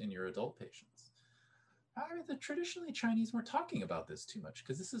conditions in your adult patients. I mean, traditionally Chinese weren't talking about this too much,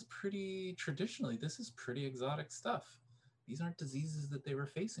 because this is pretty exotic stuff. These aren't diseases that they were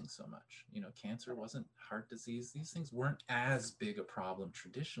facing so much. Cancer wasn't, heart disease. These things weren't as big a problem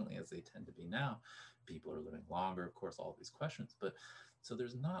traditionally as they tend to be now. People are living longer, of course, all these questions. But so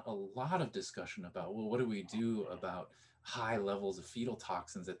there's not a lot of discussion about, well, what do we do about high levels of fetal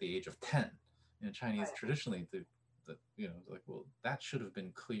toxins at the age of 10? Chinese traditionally, like, well, that should have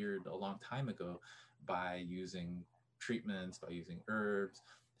been cleared a long time ago by using treatments, by using herbs,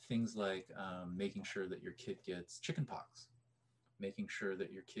 things like making sure that your kid gets chickenpox, making sure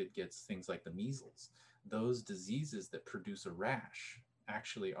that your kid gets things like the measles. Those diseases that produce a rash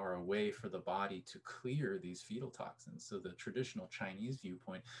actually are a way for the body to clear these fetal toxins. So the traditional Chinese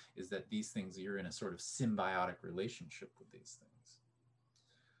viewpoint is that these things, you're in a sort of symbiotic relationship with these things.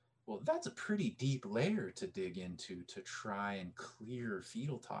 Well, that's a pretty deep layer to dig into to try and clear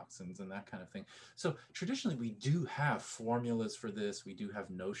fetal toxins and that kind of thing. So traditionally, we do have formulas for this. We do have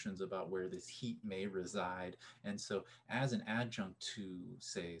notions about where this heat may reside. And so as an adjunct to,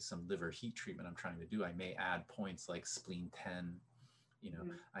 say, some liver heat treatment I'm trying to do, I may add points like spleen 10,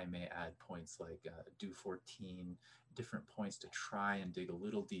 I may add points like DO14, different points to try and dig a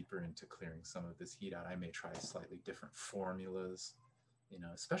little deeper into clearing some of this heat out. I may try slightly different formulas.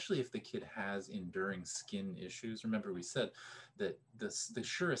 Especially if the kid has enduring skin issues. Remember, we said that the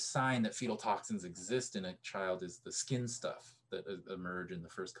surest sign that fetal toxins exist in a child is the skin stuff that emerge in the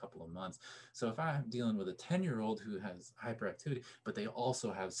first couple of months. So if I'm dealing with a 10-year-old who has hyperactivity, but they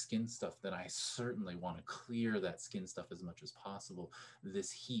also have skin stuff, then I certainly want to clear that skin stuff as much as possible. This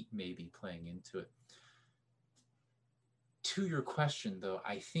heat may be playing into it. To your question, though,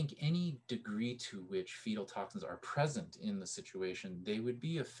 I think any degree to which fetal toxins are present in the situation, they would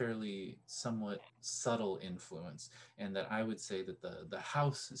be a fairly somewhat subtle influence. And that I would say that the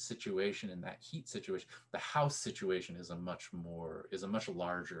house situation and that heat situation, the house situation is a much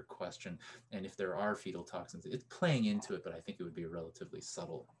larger question. And if there are fetal toxins, it's playing into it, but I think it would be a relatively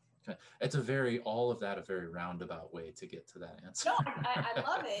subtle. It's a very roundabout way to get to that answer. No, I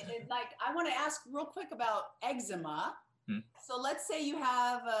love it. I want to ask real quick about eczema. So let's say you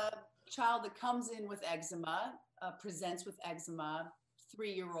have a child that comes in with eczema, presents with eczema,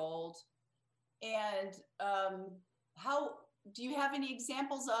 3-year-old. And how do you have any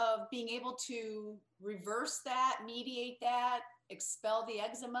examples of being able to reverse that, mediate that, expel the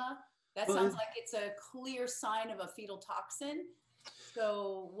eczema? That sounds like it's a clear sign of a fetal toxin.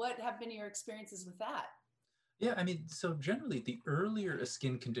 So what have been your experiences with that? Yeah, I mean, so generally, the earlier a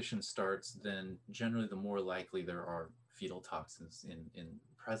skin condition starts, then generally the more likely there are fetal toxins in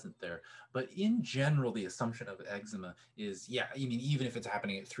present there. But in general, the assumption of eczema is, yeah, I mean, even if it's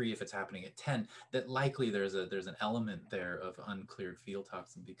happening at 3, if it's happening at 10, that likely there's an element there of uncleared fetal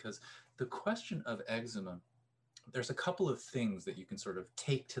toxin, because the question of eczema, there's a couple of things that you can sort of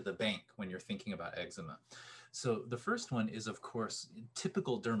take to the bank when you're thinking about eczema. So the first one is, of course,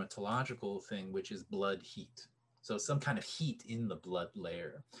 typical dermatological thing, which is blood heat. So some kind of heat in the blood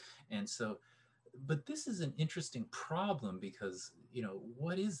layer. And so but this is an interesting problem because, you know,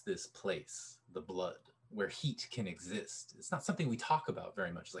 what is this place, the blood, where heat can exist? It's not something we talk about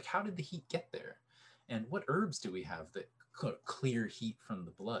very much. It's like, how did the heat get there? And what herbs do we have that clear heat from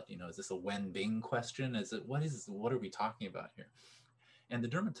the blood? You know, is this a Wen Bing question? What are we talking about here? And the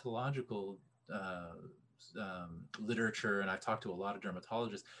dermatological uh, literature, and I've talked to a lot of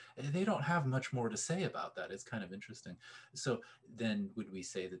dermatologists, they don't have much more to say about that. It's kind of interesting. So then would we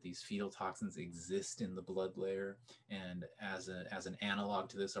say that these fetal toxins exist in the blood layer? And as an analog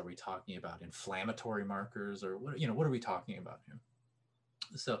to this, are we talking about inflammatory markers, or what, you know, what are we talking about here?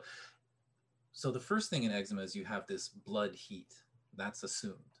 So, so the first thing in eczema is you have this blood heat. That's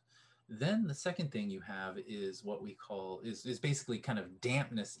assumed. Then the second thing you have is what we call is basically kind of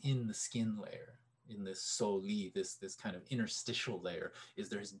dampness in the skin layer, in this soli, this kind of interstitial layer. Is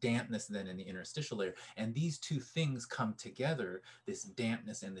there's dampness then in the interstitial layer, and these two things come together, this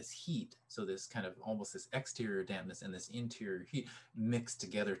dampness and this heat. So this kind of almost this exterior dampness and this interior heat mixed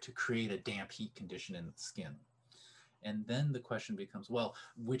together to create a damp heat condition in the skin. And then the question becomes, well,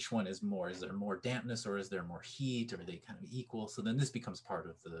 which one is more? Is there more dampness or is there more heat? Or are they kind of equal? So then this becomes part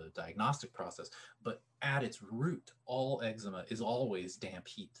of the diagnostic process. But at its root, all eczema is always damp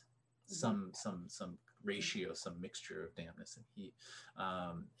heat, some ratio, some mixture of dampness and heat.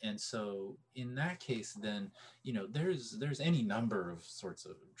 And so in that case, then, you know, there's any number of sorts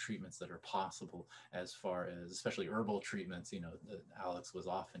of treatments that are possible as far as, especially herbal treatments. You know, Alex was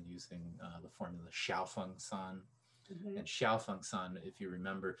often using the formula Xiaofeng San. And Xiaofeng San, if you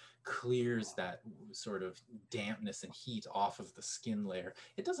remember, clears that sort of dampness and heat off of the skin layer.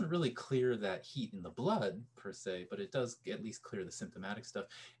 It doesn't really clear that heat in the blood per se, but it does at least clear the symptomatic stuff.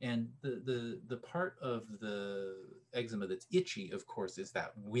 And the part of the eczema that's itchy, of course, is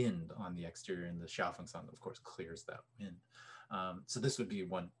that wind on the exterior, and the Xiaofeng San, of course, clears that wind. So this would be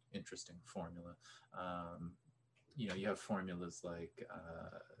one interesting formula. You know, you have formulas like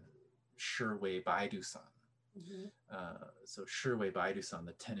Shiwei Baidusan. So Shiwei Baidusan,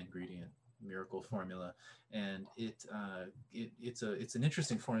 the 10 ingredient miracle formula, and it's an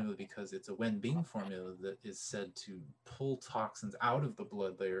interesting formula because it's a Wen Bing formula that is said to pull toxins out of the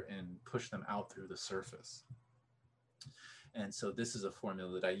blood layer and push them out through the surface. And so this is a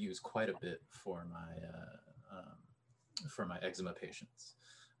formula that I use quite a bit for my eczema patients.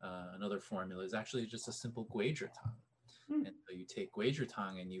 Another formula is actually just a simple Guizhitang. And so you take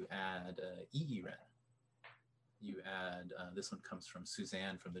Guizhitang and you add Yiyiren. You add, this one comes from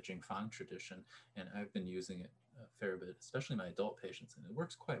Suzanne from the Jingfang tradition, and I've been using it a fair bit, especially my adult patients, and it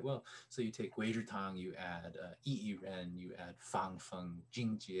works quite well. So you take Guizhitang, you add Yiyiren, you add Fangfeng,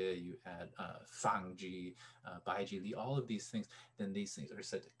 Jingjie, you add Fangji, Baiji Li, all of these things, then these things are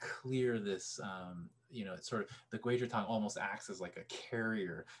said to clear this, you know, it's sort of, the Guizhitang almost acts as like a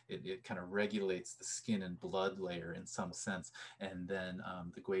carrier. It kind of regulates the skin and blood layer in some sense. And then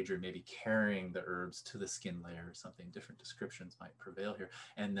the Guizhi may be carrying the herbs to the skin layer or something. Different descriptions might prevail here.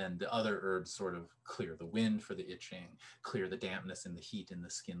 And then the other herbs sort of clear the wind for the itching, clear the dampness and the heat in the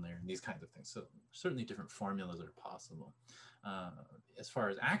skin layer, and these kinds of things. So certainly different formulas are possible. As far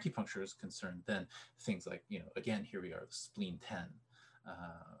as acupuncture is concerned, then things like, you know, again, here we are, spleen 10,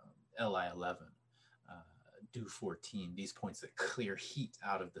 Li 11, do 14, these points that clear heat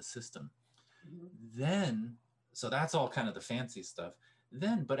out of the system. Then, so that's all kind of the fancy stuff.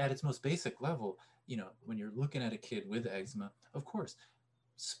 Then, but at its most basic level, you know, when you're looking at a kid with eczema, of course,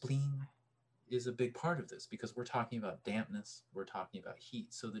 spleen is a big part of this because we're talking about dampness, we're talking about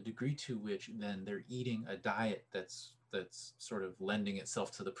heat. So the degree to which then they're eating a diet that's sort of lending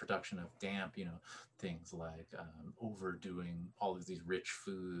itself to the production of damp, you know, things like overdoing all of these rich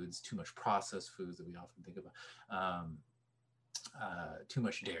foods, too much processed foods that we often think about, too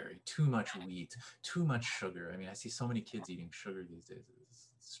much dairy, too much wheat, too much sugar. I mean, I see so many kids eating sugar these days. It's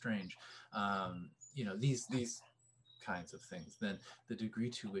strange. You know, these kinds of things, then the degree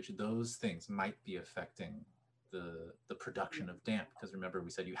to which those things might be affecting the production of damp, because remember we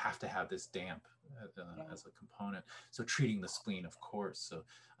said you have to have this damp as a component. So treating the spleen, of course. So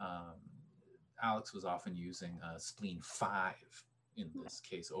Alex was often using spleen 5 in this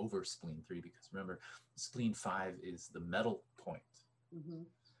case over spleen 3, because remember spleen 5 is the metal point. And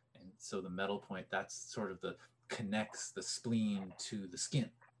so the metal point, that's sort of the connects the spleen to the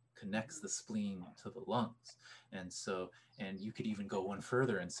skin, connects the spleen to the lungs. And so, and you could even go one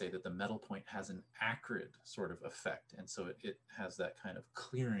further and say that the metal point has an acrid sort of effect. And so it has that kind of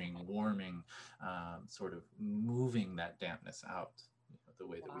clearing, warming, sort of moving that dampness out, you know, the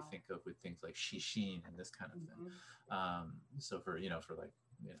way that we think of with things like shishin and this kind of thing. So for, you know, for like,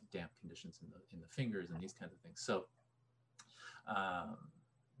 you know, damp conditions in the fingers and these kinds of things. So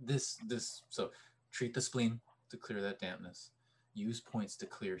So treat the spleen to clear that dampness, use points to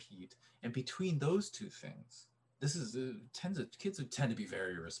clear heat. And between those two things, this is kids who tend to be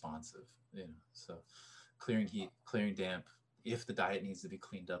very responsive, you know. So clearing heat, clearing damp. If the diet needs to be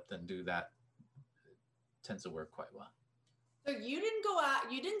cleaned up, then do that. It tends to work quite well. So you didn't go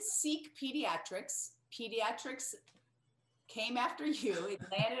out, you didn't seek pediatrics. Pediatrics came after you. It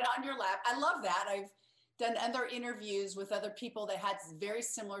landed on your lap. I love that. I've done other interviews with other people that had very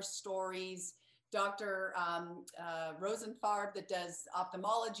similar stories. Dr. Rosenfarb that does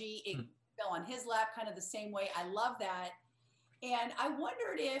ophthalmology, it fell on his lap kind of the same way. I love that. And I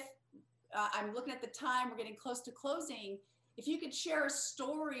wondered if, I'm looking at the time, we're getting close to closing, if you could share a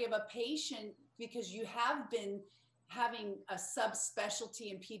story of a patient, because you have been having a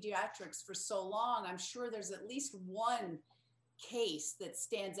subspecialty in pediatrics for so long. I'm sure there's at least one case that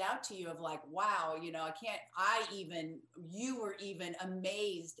stands out to you of like, wow, you know, you were even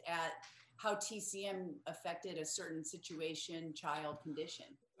amazed at how TCM affected a certain situation, child condition.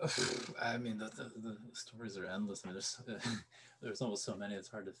 I mean, the stories are endless. I mean, there's almost so many, it's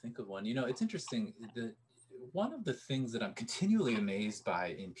hard to think of one. You know, it's interesting that one of the things that I'm continually amazed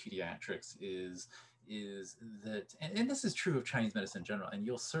by in pediatrics is that, and this is true of Chinese medicine in general, and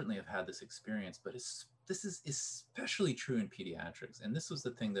you'll certainly have had this experience, but this is especially true in pediatrics. And this was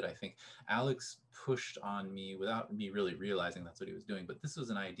the thing that I think Alex pushed on me without me really realizing that's what he was doing. But this was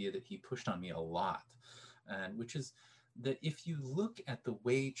an idea that he pushed on me a lot, and which is that if you look at the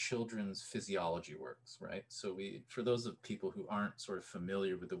way children's physiology works, right? So for those of people who aren't sort of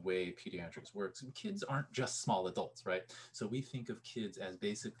familiar with the way pediatrics works, kids aren't just small adults, right? So we think of kids as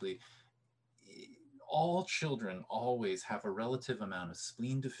basically, all children always have a relative amount of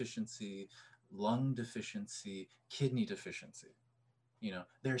spleen deficiency, lung deficiency, kidney deficiency. You know,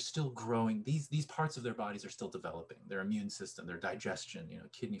 they're still growing. These parts of their bodies are still developing. Their immune system, their digestion, you know,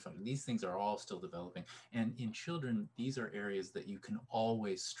 kidney function, these things are all still developing. And in children, these are areas that you can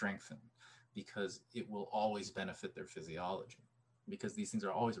always strengthen because it will always benefit their physiology, because these things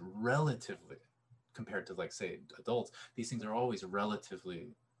are always relatively, compared to, like, say, adults, these things are always relatively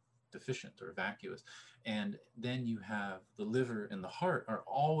deficient or vacuous. And then you have the liver and the heart are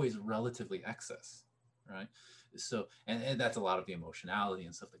always relatively excess, right? So, and that's a lot of the emotionality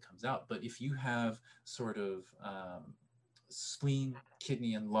and stuff that comes out. But if you have sort of spleen,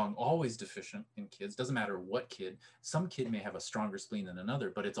 kidney, and lung always deficient in kids, doesn't matter what kid, some kid may have a stronger spleen than another,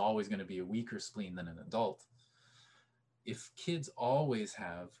 but it's always going to be a weaker spleen than an adult. If kids always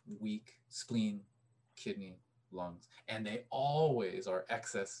have weak spleen, kidney, lungs, and they always are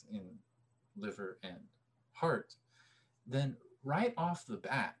excess in liver and heart, then right off the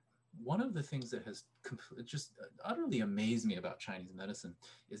bat, one of the things that has just utterly amazed me about Chinese medicine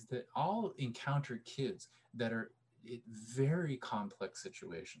is that I'll encounter kids that are in very complex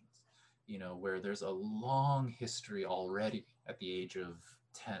situations, you know, where there's a long history already at the age of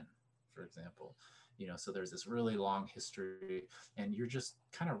 10, for example. You know, so there's this really long history, and you're just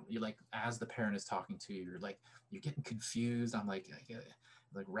you're like, as the parent is talking to you, you're getting confused. I'm like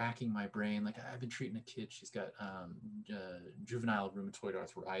racking my brain. Like, I've been treating a kid, she's got juvenile rheumatoid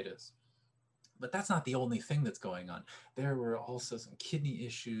arthritis. But that's not the only thing that's going on. There were also some kidney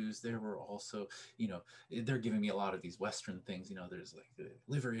issues. There were also, you know, they're giving me a lot of these Western things. You know, there's like the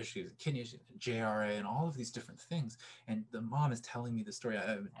liver issues, kidney issues, JRA, and all of these different things. And the mom is telling me the story.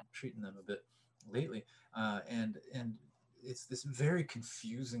 I've been treating them a bit lately, and it's this very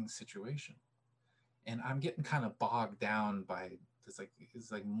confusing situation. And I'm getting kind of bogged down by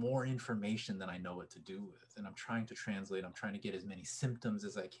it's like more information than I know what to do with. And I'm trying to translate, I'm trying to get as many symptoms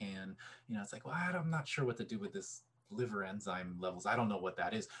as I can. You know, it's like, well, I'm not sure what to do with this liver enzyme levels. I don't know what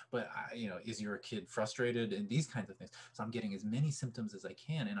that is, but you know, is your kid frustrated and these kinds of things? So I'm getting as many symptoms as I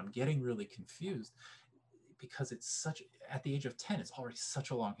can, and I'm getting really confused because at the age of 10, it's already such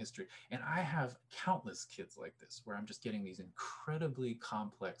a long history. And I have countless kids like this where I'm just getting these incredibly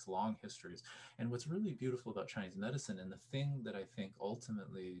complex, long histories. And what's really beautiful about Chinese medicine, and the thing that I think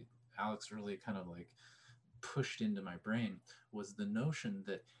ultimately Alex really kind of like pushed into my brain, was the notion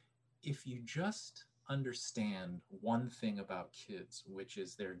that if you just understand one thing about kids, which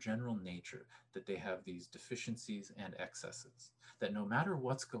is their general nature, that they have these deficiencies and excesses, that no matter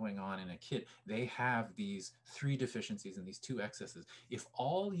what's going on in a kid, they have these 3 deficiencies and these 2 excesses. If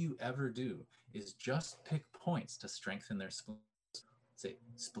all you ever do is just pick points to strengthen their spleen, say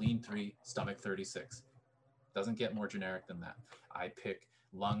spleen 3, stomach 36, doesn't get more generic than that. I pick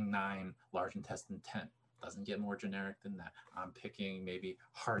lung 9, large intestine 10. Doesn't get more generic than that. I'm picking maybe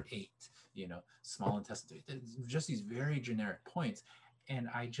heart 8, you know, small intestine 3. Just these very generic points. And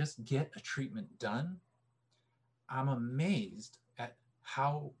I just get a treatment done. I'm amazed at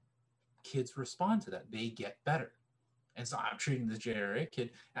how kids respond to that. They get better. And so I'm treating this JRA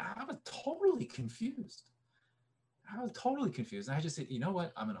kid, and I was totally confused. And I just said, you know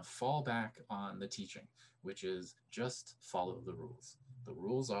what? I'm going to fall back on the teaching, which is just follow the rules. The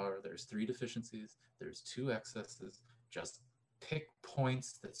rules are there's 3 deficiencies, there's 2 excesses. Just pick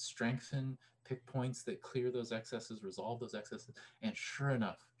points that strengthen, pick points that clear those excesses, resolve those excesses. And sure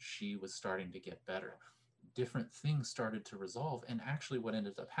enough, she was starting to get better. Different things started to resolve. And actually what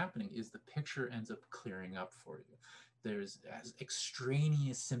ended up happening is the picture ends up clearing up for you. There's, as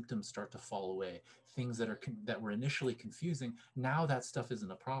extraneous symptoms start to fall away, things that were initially confusing, now that stuff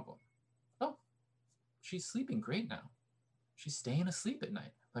isn't a problem. Oh, she's sleeping great now. She's staying asleep at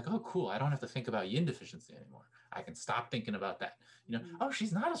night. Like, oh, cool. I don't have to think about yin deficiency anymore. I can stop thinking about that. Oh,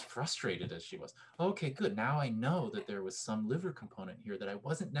 she's not as frustrated as she was. Okay, good. Now I know that there was some liver component here that I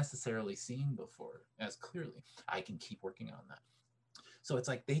wasn't necessarily seeing before as clearly. I can keep working on that. So it's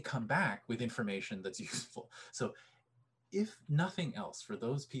like they come back with information that's useful. So if nothing else, for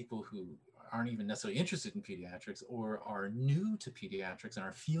those people who aren't even necessarily interested in pediatrics or are new to pediatrics and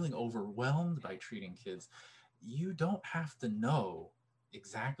are feeling overwhelmed by treating kids, you don't have to know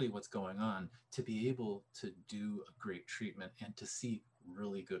exactly what's going on to be able to do a great treatment and to see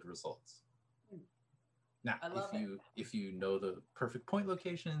really good results. Now, if you know the perfect point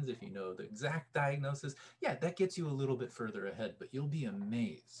locations, if you know the exact diagnosis, yeah, that gets you a little bit further ahead, but you'll be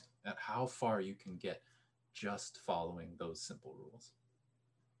amazed at how far you can get just following those simple rules.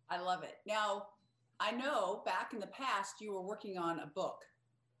 I love it. Now, I know back in the past you were working on a book.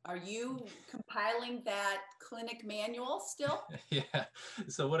 Are you compiling that clinic manual still? Yeah.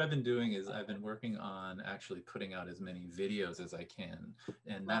 So what I've been doing is I've been working on actually putting out as many videos as I can.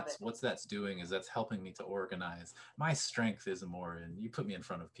 And that's doing is that's helping me to organize. My strength is more in, you put me in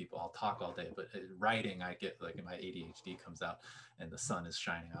front of people, I'll talk all day, but writing, I get like my ADHD comes out and the sun is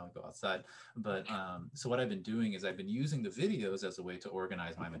shining, I'll go outside. But so what I've been doing is I've been using the videos as a way to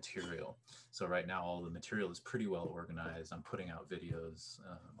organize my material. So right now, all the material is pretty well organized. I'm putting out videos,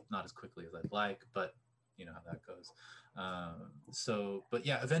 not as quickly as I'd like, but you know how that goes. But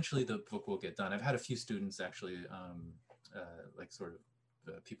yeah, eventually the book will get done. I've had a few students actually, like sort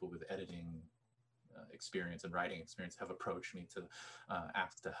of people with editing experience and writing experience have approached me to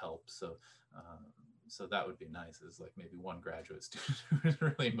ask to help. So that would be nice, is like maybe one graduate student who is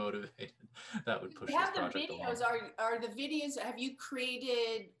really motivated that would push this project along. Are the videos, have you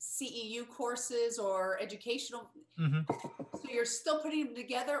created CEU courses or educational? So you're still putting them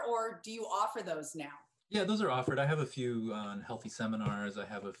together, or do you offer those now? Yeah, those are offered. I have a few on healthy seminars. I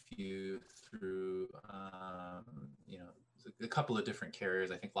have a few through, a couple of different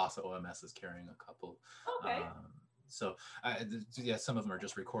carriers. I think Lhasa OMS is carrying a couple. Okay. Some of them are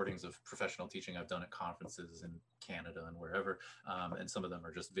just recordings of professional teaching I've done at conferences in Canada and wherever. And some of them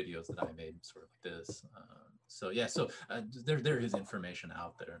are just videos that I made sort of like this. There is information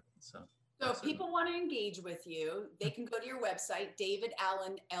out there. So if people want to engage with you, they can go to your website,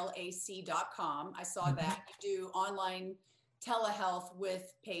 davidallenlac.com. I saw that you do online telehealth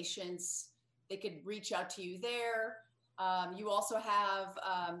with patients. They could reach out to you there. You also have,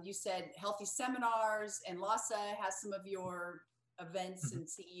 you said healthy seminars, and Lhasa has some of your events and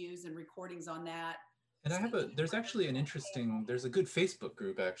CEUs and recordings on that. And there's actually there's a good Facebook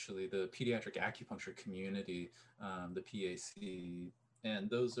group, actually, the Pediatric Acupuncture Community, the PAC.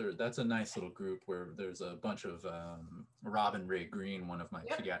 And that's a nice little group where there's a bunch of Robin Ray Green, one of my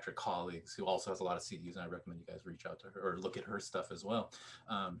pediatric colleagues, who also has a lot of CEUs, and I recommend you guys reach out to her or look at her stuff as well.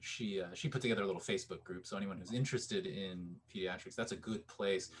 She put together a little Facebook group, so anyone who's interested in pediatrics, that's a good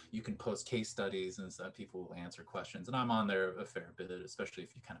place. You can post case studies and people will answer questions, and I'm on there a fair bit, especially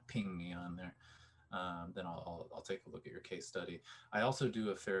if you kind of ping me on there. Then I'll take a look at your case study. I also do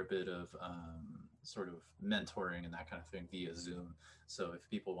a fair bit of sort of mentoring and that kind of thing via Zoom. So if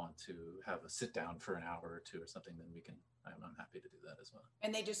people want to have a sit down for an hour or two or something, then I'm happy to do that as well.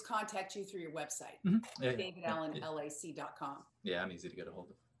 And they just contact you through your website, davidallenlac.com. Yeah, I'm easy to get a hold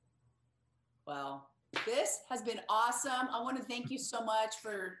of. Well, this has been awesome. I want to thank you so much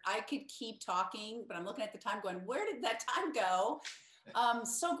I could keep talking, but I'm looking at the time going, where did that time go?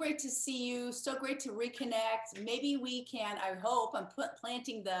 So great to see you. So great to reconnect. Maybe we can, I hope, I'm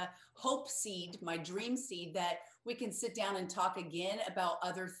planting the hope seed, my dream seed, that we can sit down and talk again about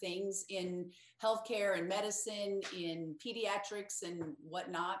other things in healthcare and medicine, in pediatrics and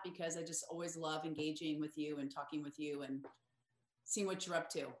whatnot, because I just always love engaging with you and talking with you and seeing what you're up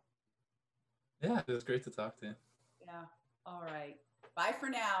to. Yeah, it was great to talk to you. Yeah. All right. Bye for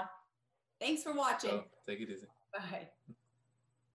now. Thanks for watching. Take it easy. Bye.